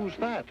 Who's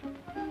that?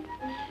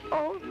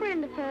 Oh, a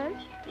friend of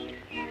hers.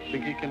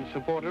 Think he can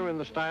support her in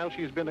the style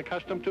she's been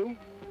accustomed to?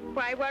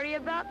 Why worry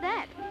about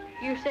that?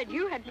 You said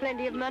you had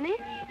plenty of money.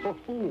 Oh.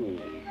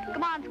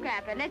 Come on,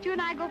 Scrapper. Let you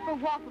and I go for a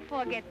walk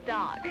before it gets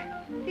dark.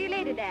 See you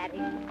later, Daddy.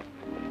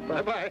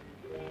 Bye-bye.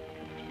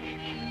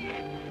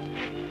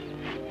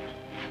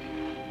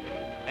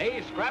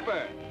 Hey,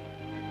 Scrapper.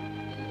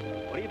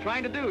 What are you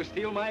trying to do,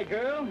 steal my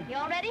girl? He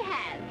already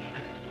has.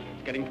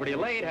 It's getting pretty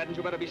late. Hadn't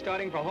you better be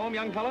starting for home,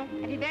 young fella?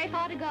 Have you very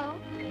far to go?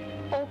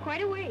 Oh,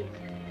 quite a ways.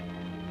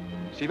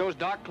 See those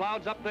dark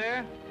clouds up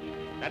there?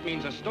 That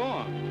means a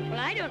storm. Well,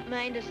 I don't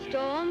mind a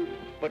storm.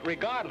 But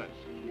regardless,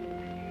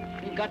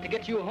 we've got to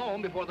get you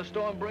home before the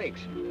storm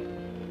breaks.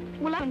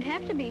 Well, I don't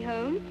have to be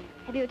home.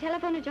 Have you a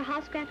telephone at your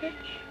house, Scrapper?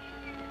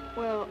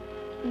 Well,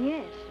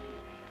 yes.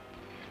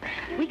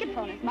 We could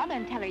phone his mother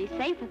and tell her he's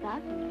safe with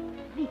us.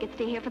 He could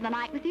stay here for the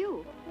night with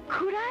you.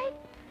 Could I?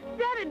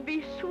 That'd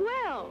be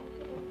swell.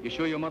 You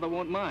sure your mother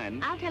won't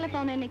mind? I'll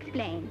telephone and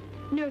explain.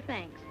 No,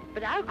 thanks.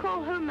 But I'll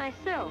call home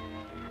myself.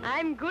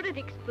 I'm good at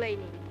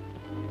explaining.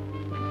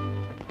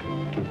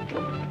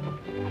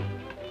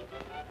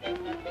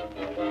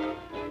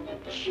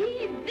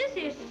 Gee, this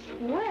is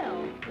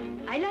swell.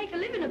 I'd like to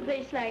live in a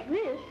place like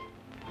this.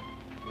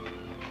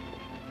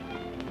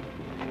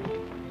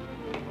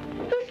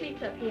 Who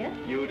sleeps up here?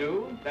 You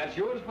do? That's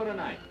yours for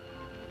tonight.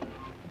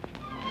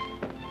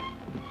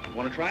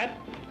 Want to try it?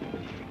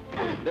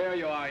 There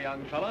you are,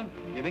 young fella.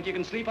 You think you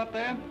can sleep up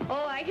there?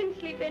 Oh, I can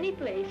sleep any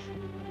place.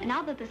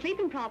 Now that the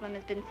sleeping problem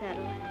has been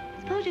settled,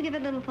 suppose you give a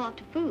little thought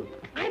to food.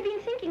 I've been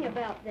thinking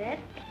about that.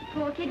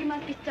 Poor kid, you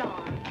must be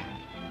starved.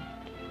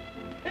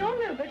 Oh,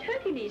 no, but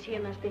Hercules here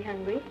must be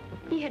hungry.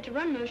 He had to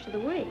run most of the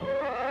way.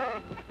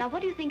 Now,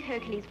 what do you think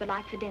Hercules would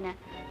like for dinner?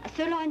 A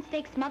sirloin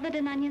steak smothered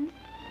in onions?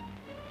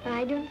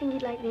 I don't think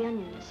he'd like the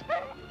onions.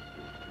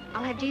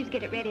 I'll have Jeeves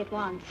get it ready at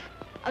once.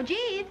 Oh,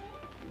 Jeeves!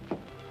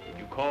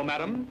 You call,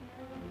 madam?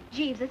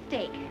 Jeeves, a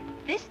steak.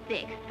 This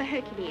thick for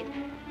Hercules.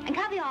 And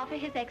caviar for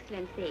His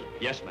Excellency.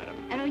 Yes, madam.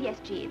 And oh, yes,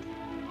 Jeeves.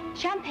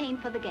 Champagne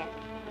for the guests.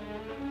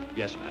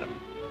 Yes, madam.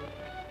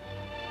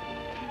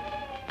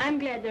 I'm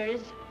glad there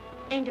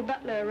ain't a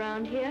butler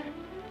around here.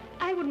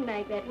 I wouldn't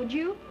like that, would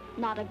you?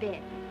 Not a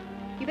bit.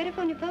 You better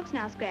phone your folks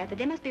now, Scrapper.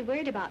 They must be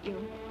worried about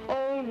you.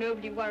 Oh,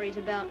 nobody worries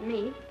about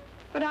me.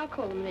 But I'll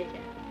call them later.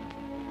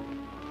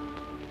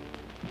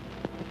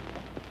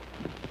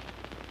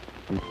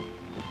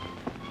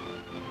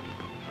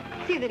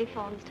 See that he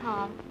phones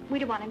Tom. We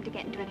don't want him to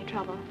get into any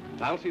trouble.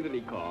 I'll see that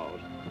he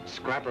calls.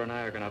 Scrapper and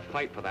I are going to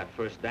fight for that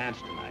first dance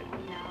tonight.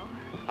 No.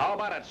 How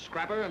about it,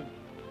 Scrapper?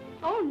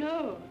 Oh,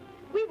 no.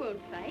 We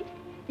won't fight.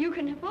 You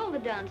can have all the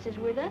dances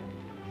with her.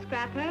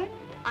 Scrapper,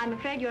 I'm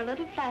afraid you're a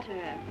little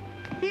flatterer.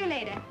 See you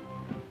later.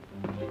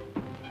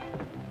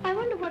 I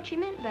wonder what she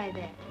meant by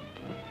that.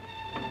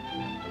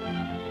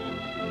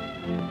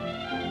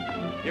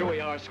 Here we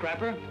are,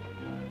 Scrapper.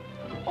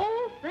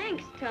 Oh,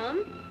 thanks,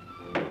 Tom.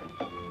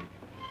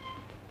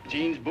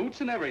 Jean's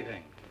boots and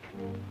everything.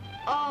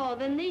 Oh,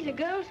 then these are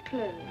girls'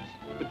 clothes.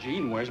 But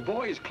Jean wears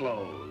boys'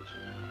 clothes.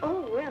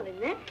 Oh, well, in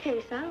that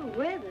case, I'll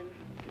wear them.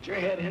 Get your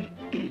head in.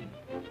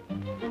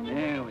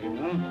 There we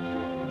go.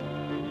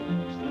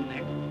 Just the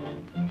neck.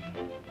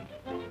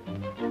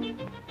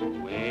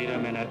 Wait a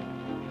minute.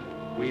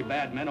 We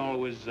bad men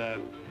always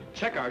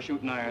check our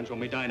shooting irons when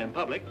we dine in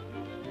public.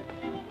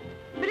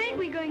 But ain't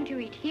we going to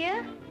eat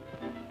here?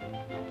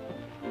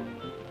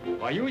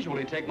 I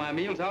usually take my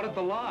meals out at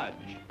the lodge.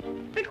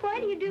 But why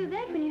do you do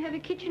that when you have a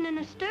kitchen and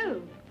a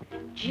stove?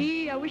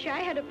 Gee, I wish I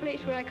had a place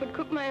where I could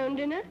cook my own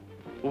dinner.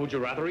 Would you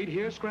rather eat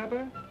here,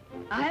 Scrapper?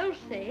 I'll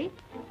say.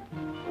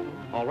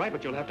 All right,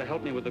 but you'll have to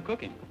help me with the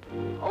cooking.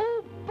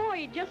 Oh,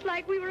 boy, just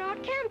like we were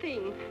out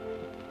camping.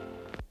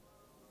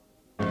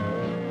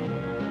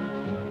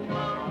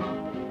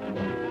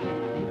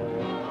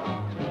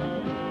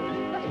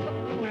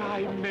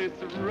 Why, Miss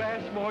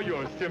Rashmore,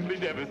 you're simply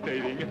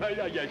devastating.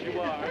 Yes, you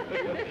are.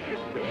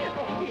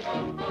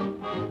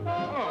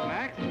 Hello,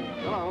 Max.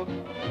 Hello.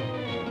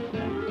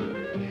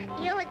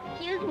 You'll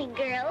excuse me,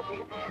 girls,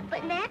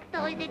 but Max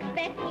always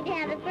expects me to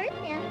have the first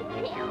dance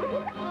with him.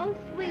 Oh,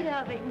 sweet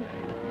of him.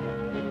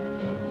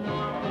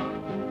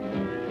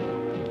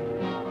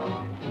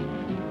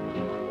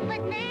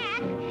 But Max,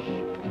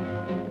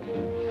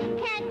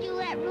 can't you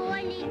let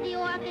Roy lead the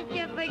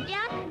orchestra for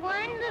just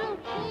one little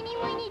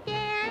teeny-weeny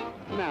dance?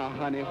 Now,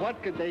 honey,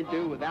 what could they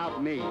do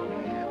without me?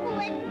 Well,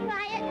 let's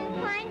try it and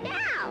find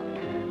out.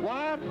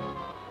 What?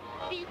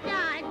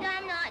 Besides,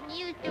 I'm not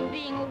used to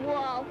being a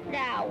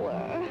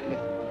wallflower.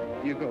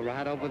 You go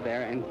right over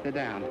there and sit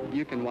down.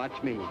 You can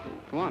watch me.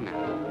 Come on now.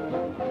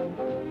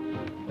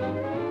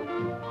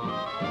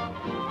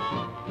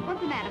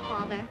 What's the matter,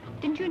 Father?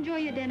 Didn't you enjoy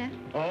your dinner?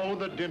 Oh,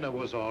 the dinner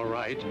was all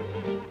right.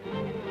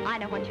 I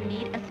know what you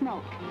need, a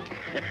smoke.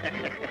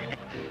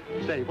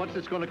 Say, what's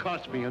this going to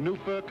cost me, a new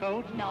fur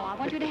coat? No, I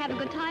want you to have a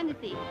good time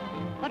this evening.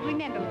 But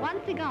remember, one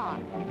cigar.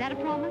 Is that a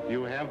promise?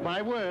 You have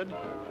my word.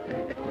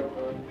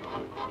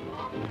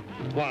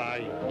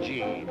 Why,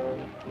 Jean,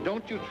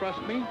 don't you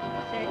trust me?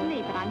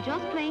 Certainly, but I'm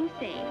just playing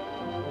safe.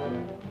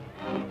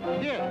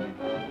 Here.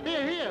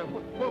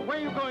 Where are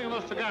you going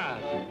with those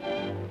cigars?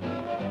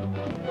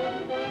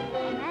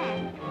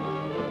 Max,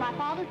 it's my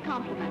father's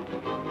compliment.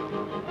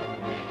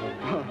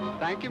 Oh,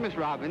 thank you, Miss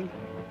Robbins.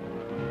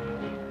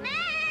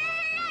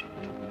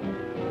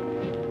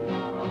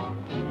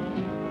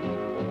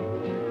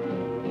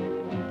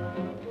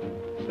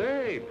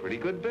 Say, pretty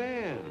good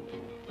band.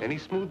 Any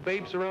smooth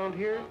babes around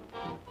here?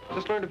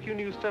 Just learned a few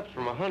new steps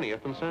from a honey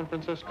up in San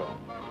Francisco.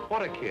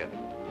 What a kid.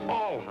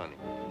 All honey.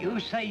 You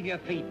save your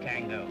feet,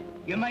 Tango.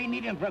 You may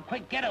need him for a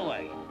quick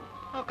getaway.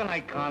 How can I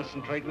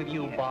concentrate with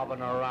you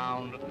bobbing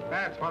around?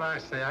 That's what I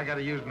say. I got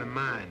to use my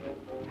mind.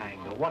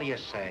 Tango, what do you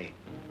say?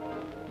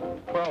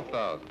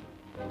 12,000.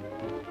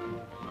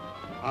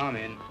 I'm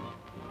in.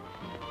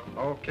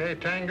 Okay,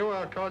 Tango,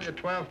 I'll call you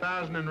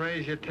 12,000 and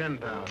raise you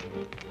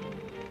 10,000.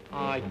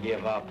 I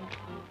give up.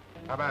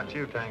 How about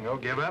you, Tango?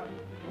 Give up?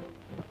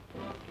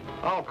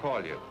 I'll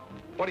call you.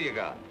 What do you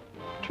got?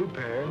 2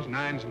 pairs,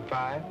 9s and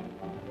 5.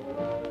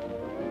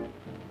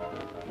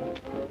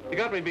 You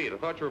got me beat. I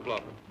thought you were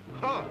bluffing.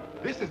 Oh,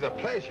 this is a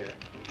pleasure.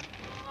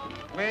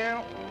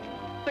 Well,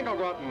 I think I'll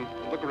go out and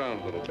look around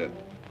a little bit.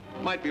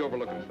 Might be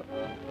overlooking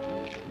something.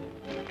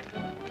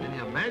 Can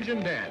you imagine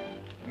that?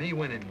 Me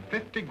winning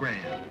 50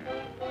 grand.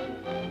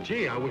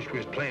 Gee, I wish we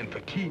was playing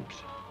for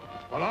keeps.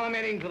 Well, I'm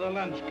heading for the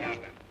lunch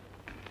counter.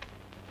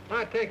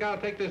 I think I'll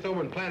take this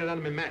over and plant it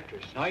under my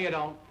mattress. No, you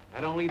don't.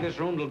 I don't leave this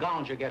room till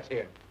Gollinger gets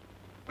here.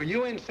 Are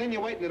you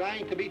insinuating that I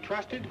ain't to be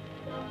trusted?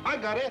 I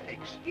got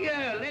ethics.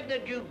 Yeah, let the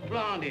Duke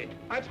plant it.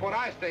 That's what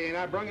I say, and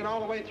I brung it all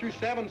the way through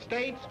 7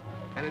 states,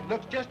 and it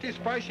looks just as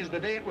fresh as the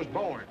day it was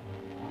born.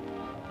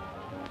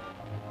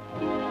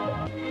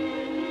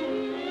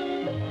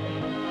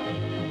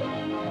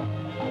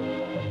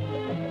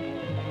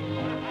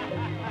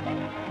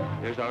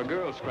 Here's our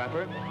girl,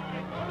 Scrapper.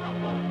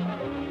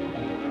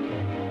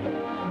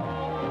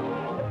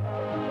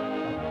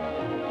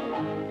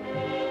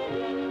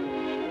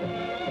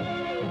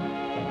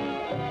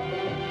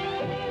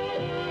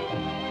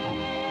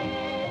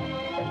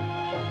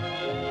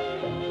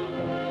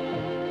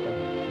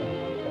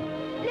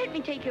 Let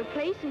me take your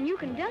place and you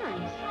can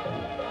dance.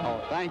 Oh,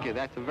 thank you.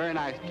 That's a very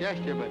nice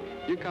gesture, but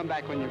you come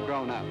back when you've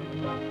grown up.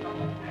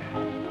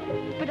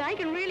 But I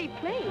can really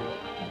play.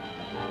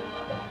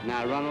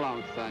 Now, run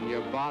along, son.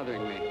 You're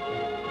bothering me.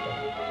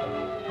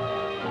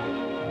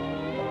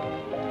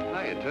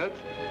 Hiya, Toots.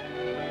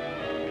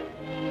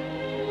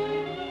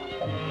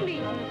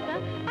 Please,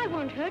 mister, I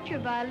won't hurt your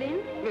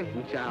violin.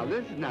 Listen, child,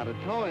 this is not a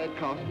toy. It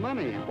costs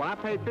money. Well, I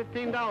paid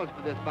 $15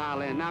 for this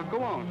violin. Now,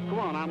 go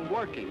on, I'm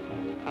working.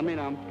 I mean,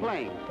 I'm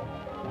playing.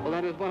 Well,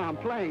 that is when I'm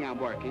playing, I'm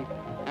working.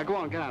 Now, go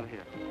on, get out of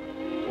here.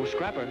 Oh,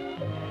 Scrapper.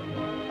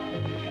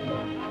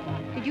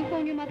 Did you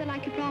phone your mother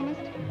like you promised?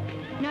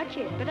 Not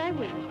yet, but I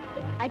will.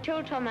 I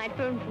told Tom I'd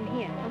phone from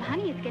here. Well,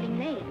 honey, it's getting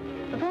late.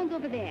 The phone's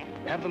over there.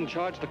 Have them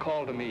charge the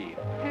call to me.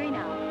 Hurry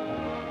now.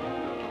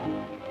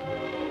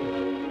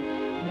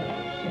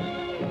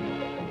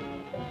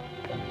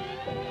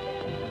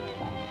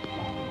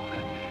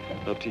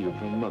 Up to you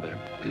from Mother.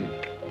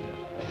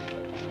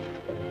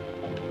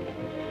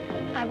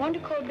 I want to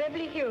call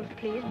Beverly Hills,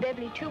 please.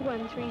 Beverly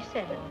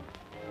 2137.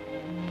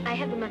 I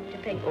have the money to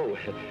pay for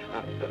it.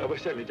 Oh, well,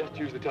 certainly. Just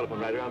use the telephone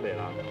right around there.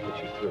 I'll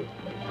put you through.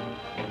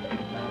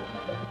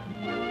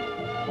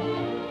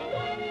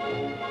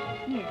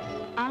 Yes,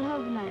 I'll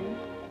hold the line.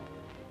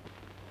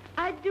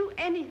 I'd do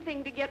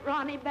anything to get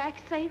Ronnie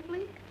back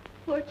safely.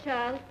 Poor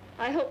child.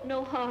 I hope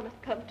no harm has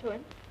come to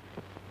him.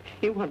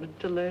 He wanted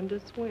to learn to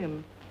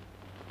swim.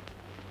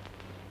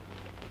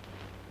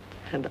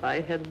 And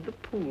I had the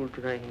pool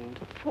drained.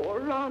 Poor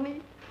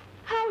Ronnie.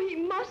 How he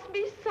must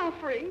be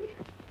suffering.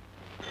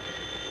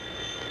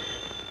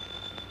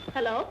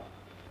 Hello?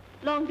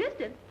 Long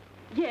distance?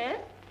 Yes?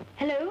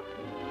 Hello?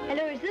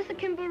 Hello, is this a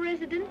Kimball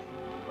residence?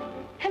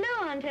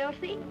 Hello, Aunt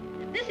Elsie.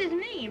 This is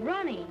me,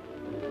 Ronnie.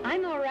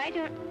 I'm all right.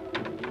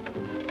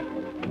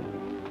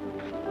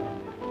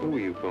 Who are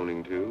you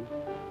phoning to?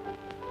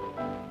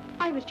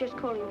 I was just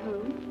calling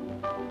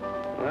home.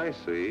 I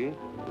see.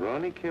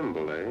 Ronnie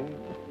Kimball, eh?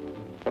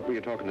 What were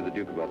you talking to the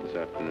Duke about this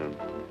afternoon?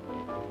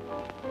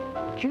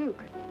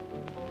 Duke?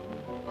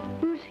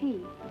 Who's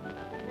he?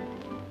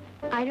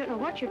 I don't know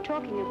what you're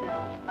talking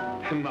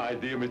about. My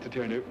dear Mr.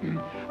 Turner,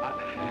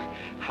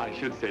 I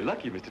should say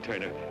lucky, Mr.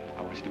 Turner.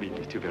 I want you to meet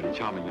these two very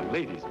charming young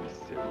ladies, Miss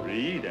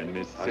Reed and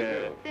Miss...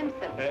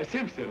 Simpson.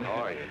 Simpson.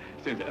 How are you?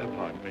 Simpson,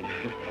 pardon me.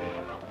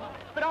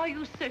 But are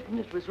you certain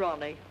it was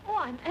Ronnie? Oh,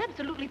 I'm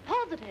absolutely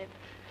positive.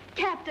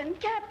 Captain,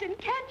 can't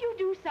you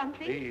do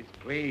something? Please,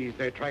 please.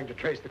 They're trying to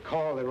trace the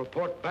call. They'll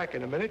report back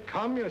in a minute.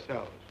 Calm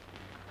yourselves.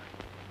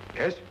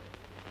 Yes?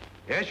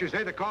 Yes, you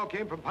say the call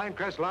came from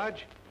Pinecrest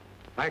Lodge?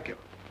 Thank you.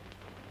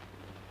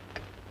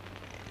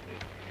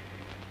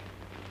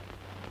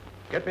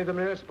 Get me the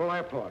municipal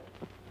airport.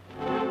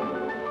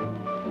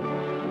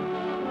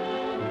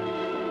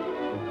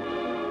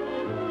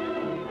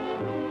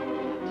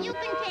 You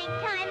can take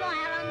time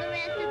out on the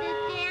rest of this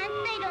dance.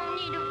 They don't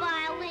need a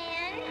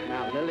violin.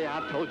 Now, Lily,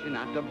 I told you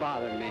not to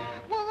bother me.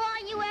 Well,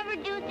 all you ever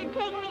do is to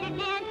take me to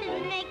dances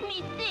and make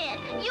me sit.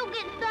 You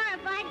get sore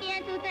if I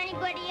dance with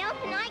anybody else,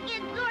 and I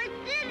get sore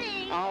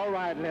sitting. All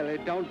right, Lily,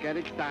 don't get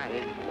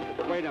excited.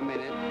 Wait a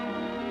minute.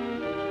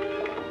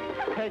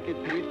 Take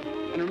it, Pete.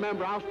 And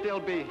remember, I'll still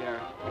be here.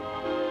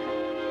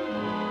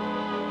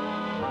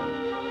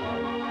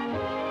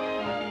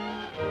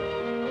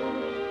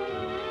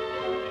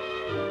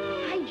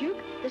 Hi, Duke.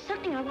 There's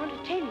something I want to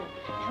tell you.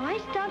 Now, I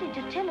started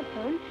to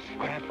telephone.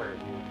 Scrapper,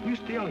 you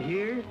still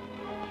here?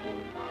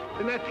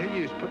 Didn't I tell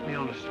you he's put me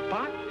on the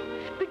spot?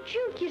 But,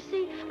 Duke, you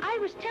see, I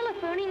was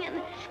telephoning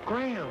and...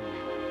 Scram.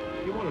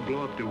 You want to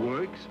blow up the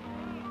works?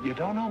 You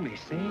don't know me,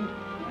 see?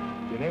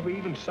 You never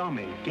even saw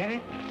me. Get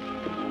it?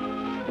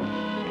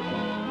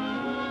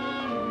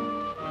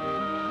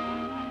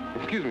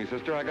 Excuse me,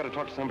 sister. I got to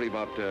talk to somebody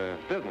about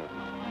business.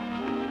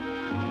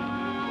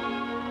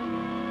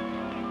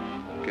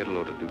 Get a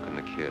load of Duke and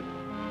the kid.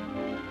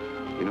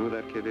 You know who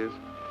that kid is?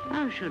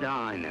 How should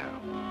I know?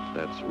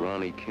 That's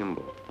Ronnie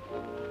Kimball.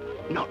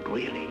 Not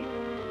really.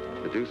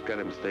 The Duke's got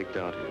him staked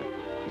out here.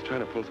 He's trying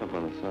to pull something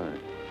on the side.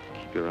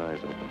 Keep your eyes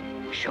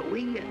open. Shall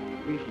we?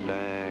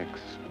 Relax.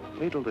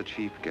 Wait till the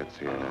chief gets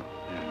here.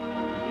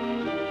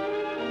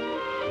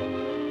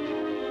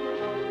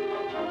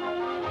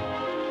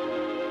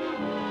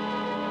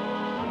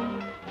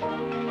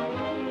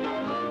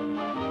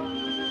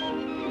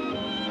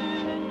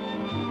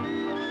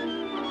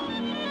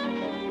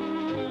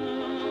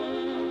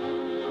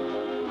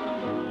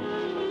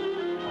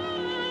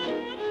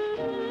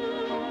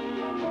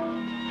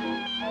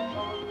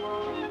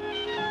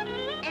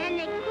 And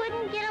they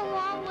couldn't get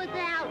along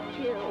without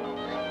you.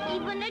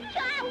 Even a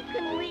child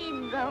can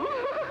read them.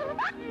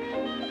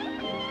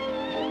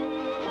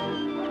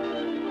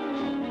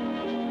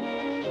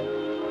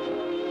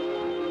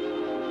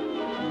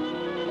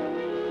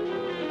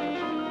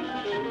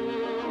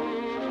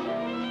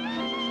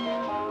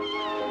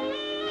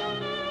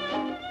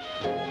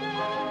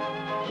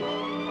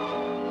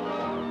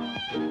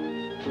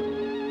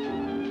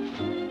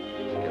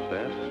 Get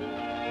that?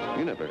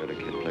 You never heard a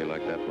kid play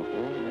like that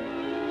before.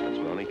 That's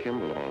Ronnie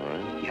Kimball, all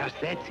right. Yes,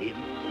 that's him.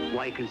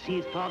 Why, you can see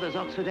his father's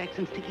Oxford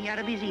accent sticking out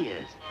of his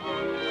ears.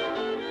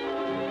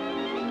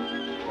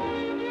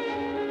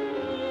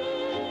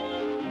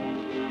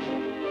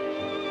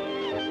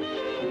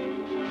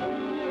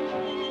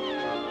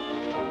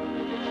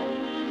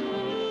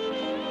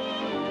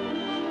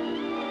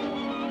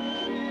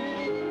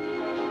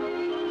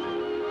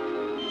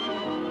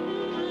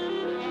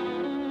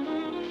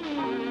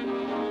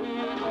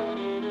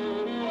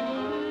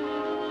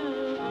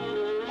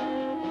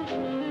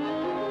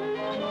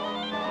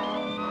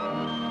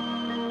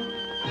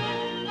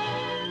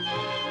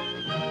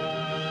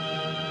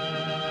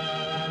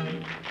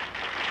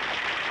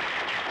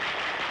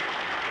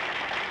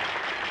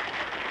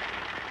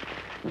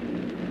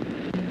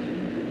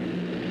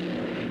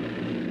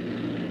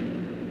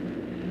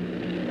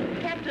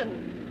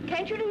 Captain,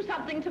 can't you do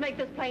something to make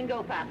this plane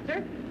go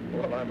faster?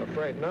 Well, I'm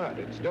afraid not.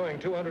 It's doing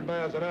 200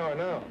 miles an hour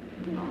now.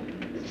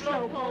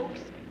 Slow, folks.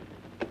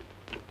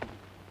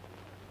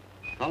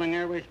 Calling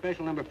Airway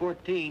Special number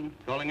 14.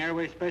 Calling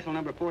Airway Special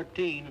number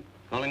 14.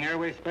 Calling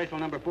Airway Special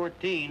number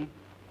 14.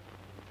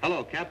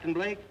 Hello, Captain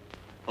Blake.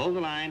 Hold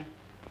the line.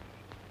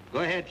 Go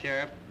ahead,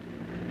 Sheriff.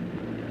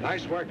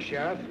 Nice work,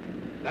 Sheriff.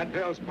 That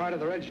bill's part of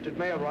the registered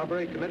mail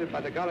robbery committed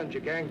by the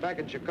Gollinger gang back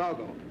in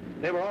Chicago.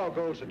 They were all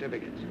gold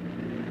certificates.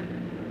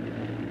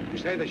 You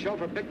say the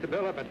chauffeur picked the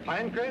bill up at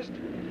Pinecrest?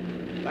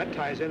 That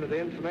ties into the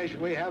information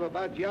we have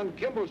about young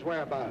Kimball's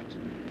whereabouts.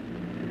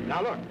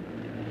 Now look,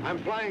 I'm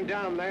flying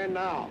down there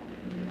now.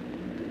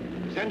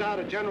 Send out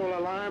a general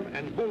alarm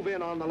and move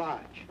in on the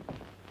lodge.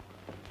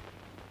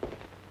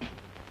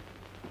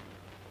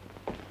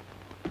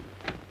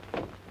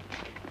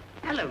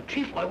 Hello,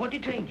 Chief. Why, what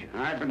detained you?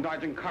 I've been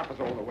dodging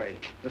coppers all the way.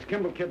 This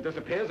Kimball kid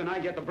disappears and I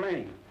get the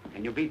blame.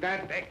 Can you beat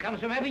that? That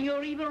comes from having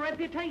your evil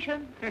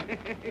reputation.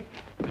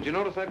 Did you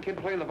notice that kid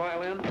playing the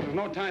violin? There's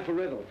no time for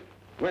riddles.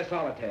 Where's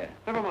Solitaire?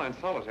 Never mind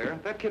Solitaire.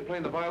 That kid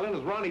playing the violin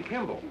is Ronnie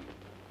Kimball.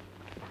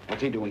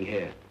 What's he doing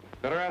here?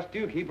 Better ask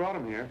Duke. He brought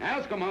him here.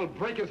 Ask him, I'll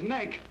break his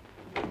neck.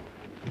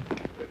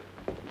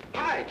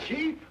 Hi,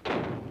 Chief.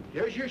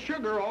 Here's your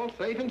sugar, all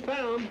safe and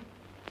sound.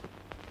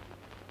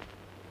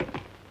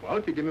 Well,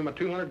 if you give me my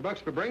 $200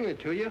 for bringing it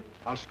to you,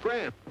 I'll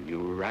scram.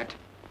 You rat.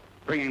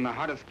 Bringing the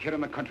hottest kid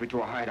in the country to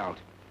a hideout.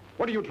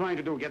 What are you trying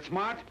to do, get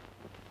smart?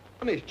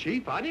 Honest,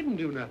 Chief, I didn't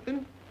do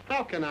nothing.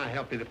 How can I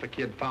help it if a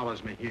kid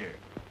follows me here?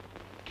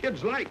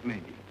 Kids like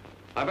me.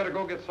 I better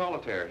go get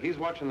Solitaire. He's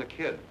watching the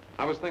kid.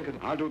 I was thinking...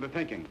 I'll do the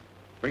thinking.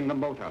 Bring them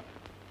both up.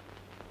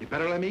 You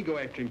better let me go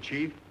after him,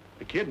 Chief.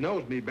 The kid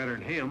knows me better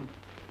than him.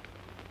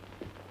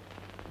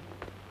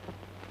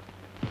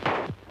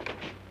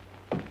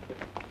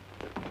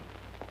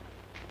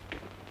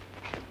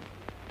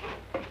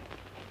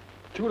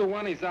 Two to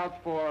one, he's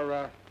out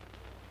for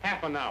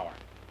half an hour.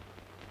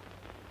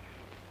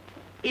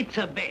 It's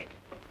a bet.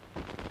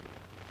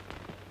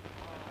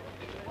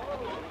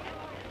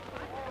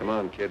 Come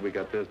on, kid, we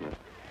got business.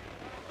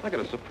 I got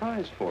a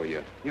surprise for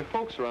you. Your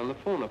folks are on the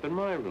phone up in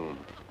my room.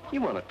 You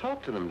want to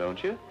talk to them,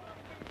 don't you?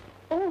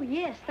 Oh,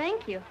 yes,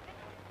 thank you.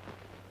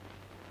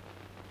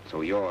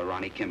 So you're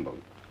Ronnie Kimball.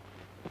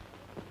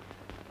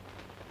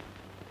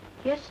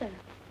 Yes, sir.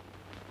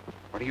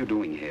 What are you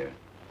doing here?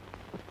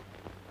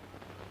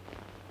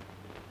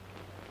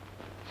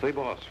 Say,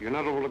 boss, you're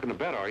not overlooking a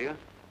bet, are you?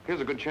 Here's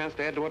a good chance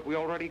to add to what we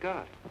already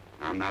got.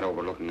 I'm not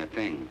overlooking a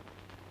thing.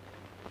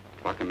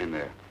 Lock him in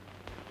there.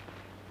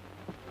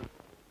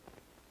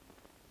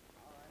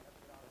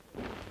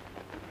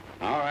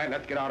 All right,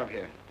 let's get out of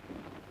here.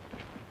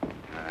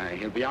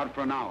 He'll be out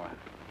for an hour.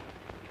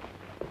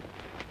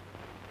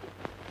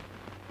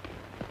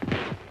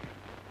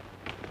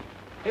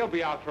 He'll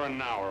be out for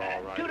an hour,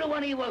 all right. 2 to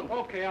 1 he won't.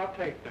 Okay, I'll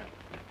take that.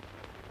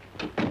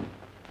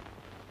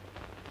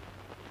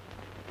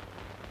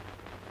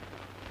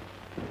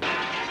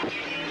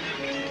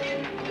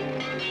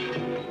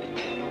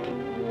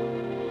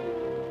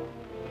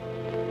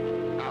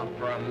 Out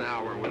for an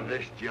hour with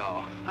this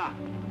jaw. Ha!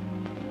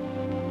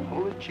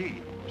 Oh,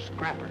 gee,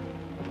 scrapper.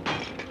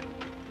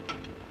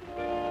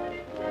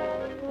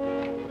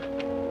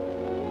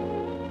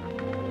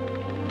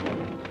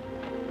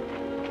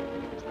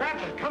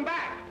 Scrapper, come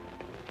back!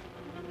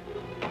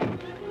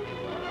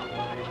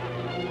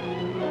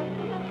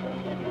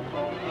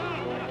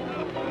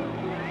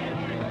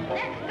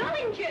 That's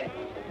Gullinger!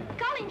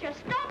 Gullinger,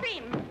 stop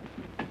him!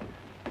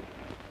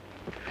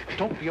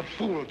 Don't be a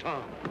fool,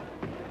 Tom.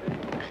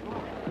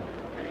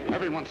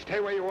 Everyone stay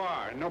where you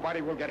are, and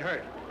nobody will get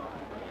hurt.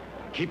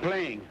 Keep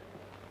playing.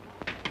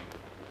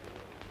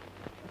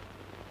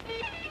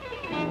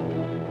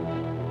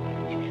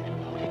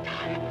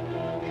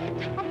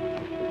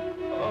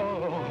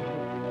 Oh.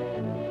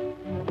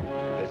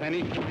 If there's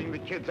anything the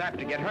kid's apt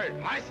to get hurt.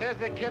 I says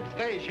the kid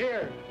stays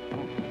here.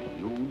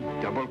 You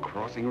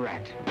double-crossing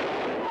rat. Is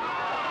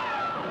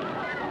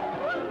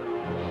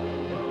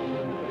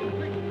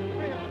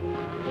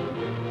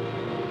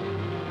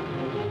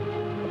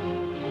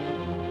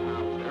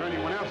there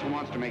anyone else who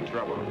wants to make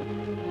trouble?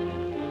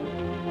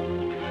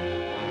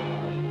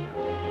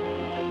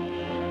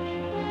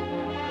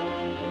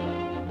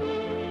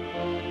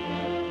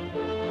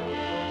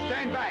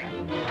 Stand back.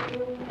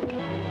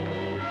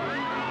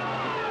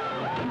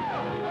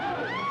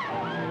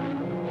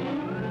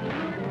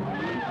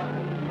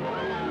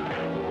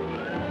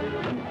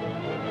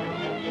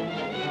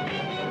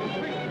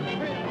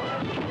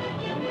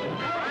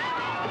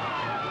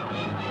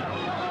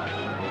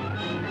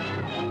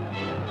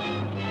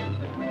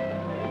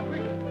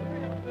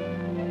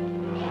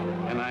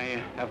 Can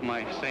I have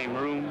my same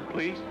room,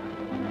 please?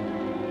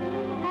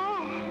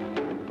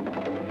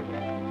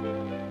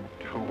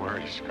 Don't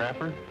worry,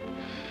 Scrapper.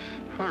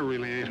 I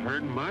really ain't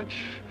hurting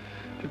much.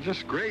 It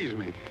just grazed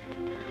me.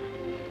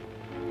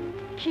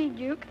 Gee,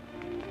 Duke,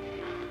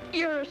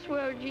 you're a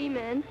swell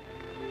G-man.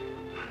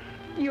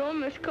 You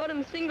almost caught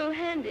him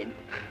single-handed.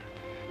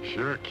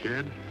 Sure,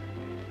 kid.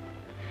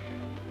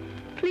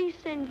 Please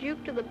send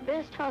Duke to the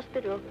best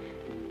hospital.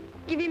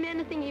 Give him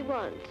anything he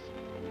wants.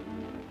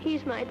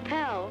 He's my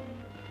pal.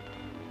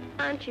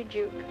 Aren't you,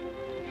 Duke?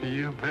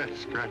 You bet,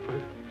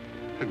 Scrapper.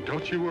 And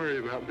don't you worry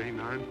about me,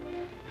 Narn,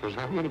 because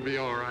I'm going to be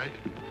all right.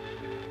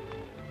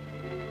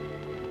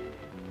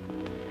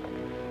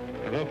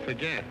 And don't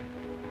forget,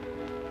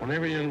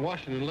 whenever you're in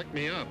Washington, look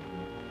me up.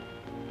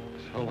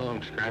 So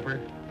long, Scrapper.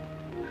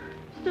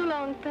 So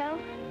long, pal.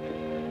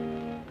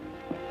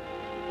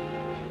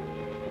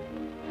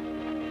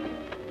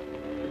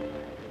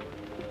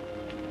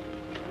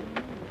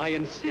 I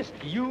insist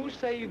you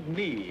saved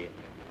me.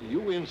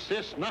 You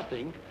insist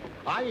nothing.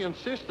 I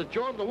insist that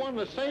you're the one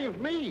that saved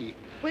me.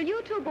 Will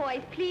you two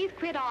boys please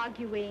quit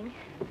arguing?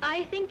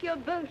 I think you're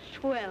both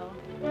swell.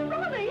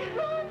 Ronnie!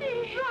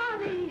 Ronnie!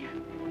 Ronnie!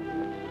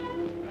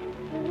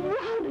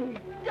 Ronnie!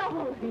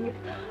 Darling!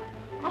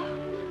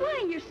 Oh,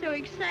 why, you're so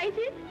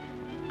excited?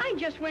 I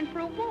just went for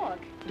a walk.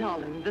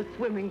 Darling, the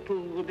swimming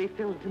pool will be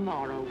filled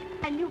tomorrow.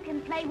 And you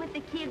can play with the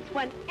kids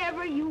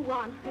whenever you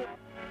want to.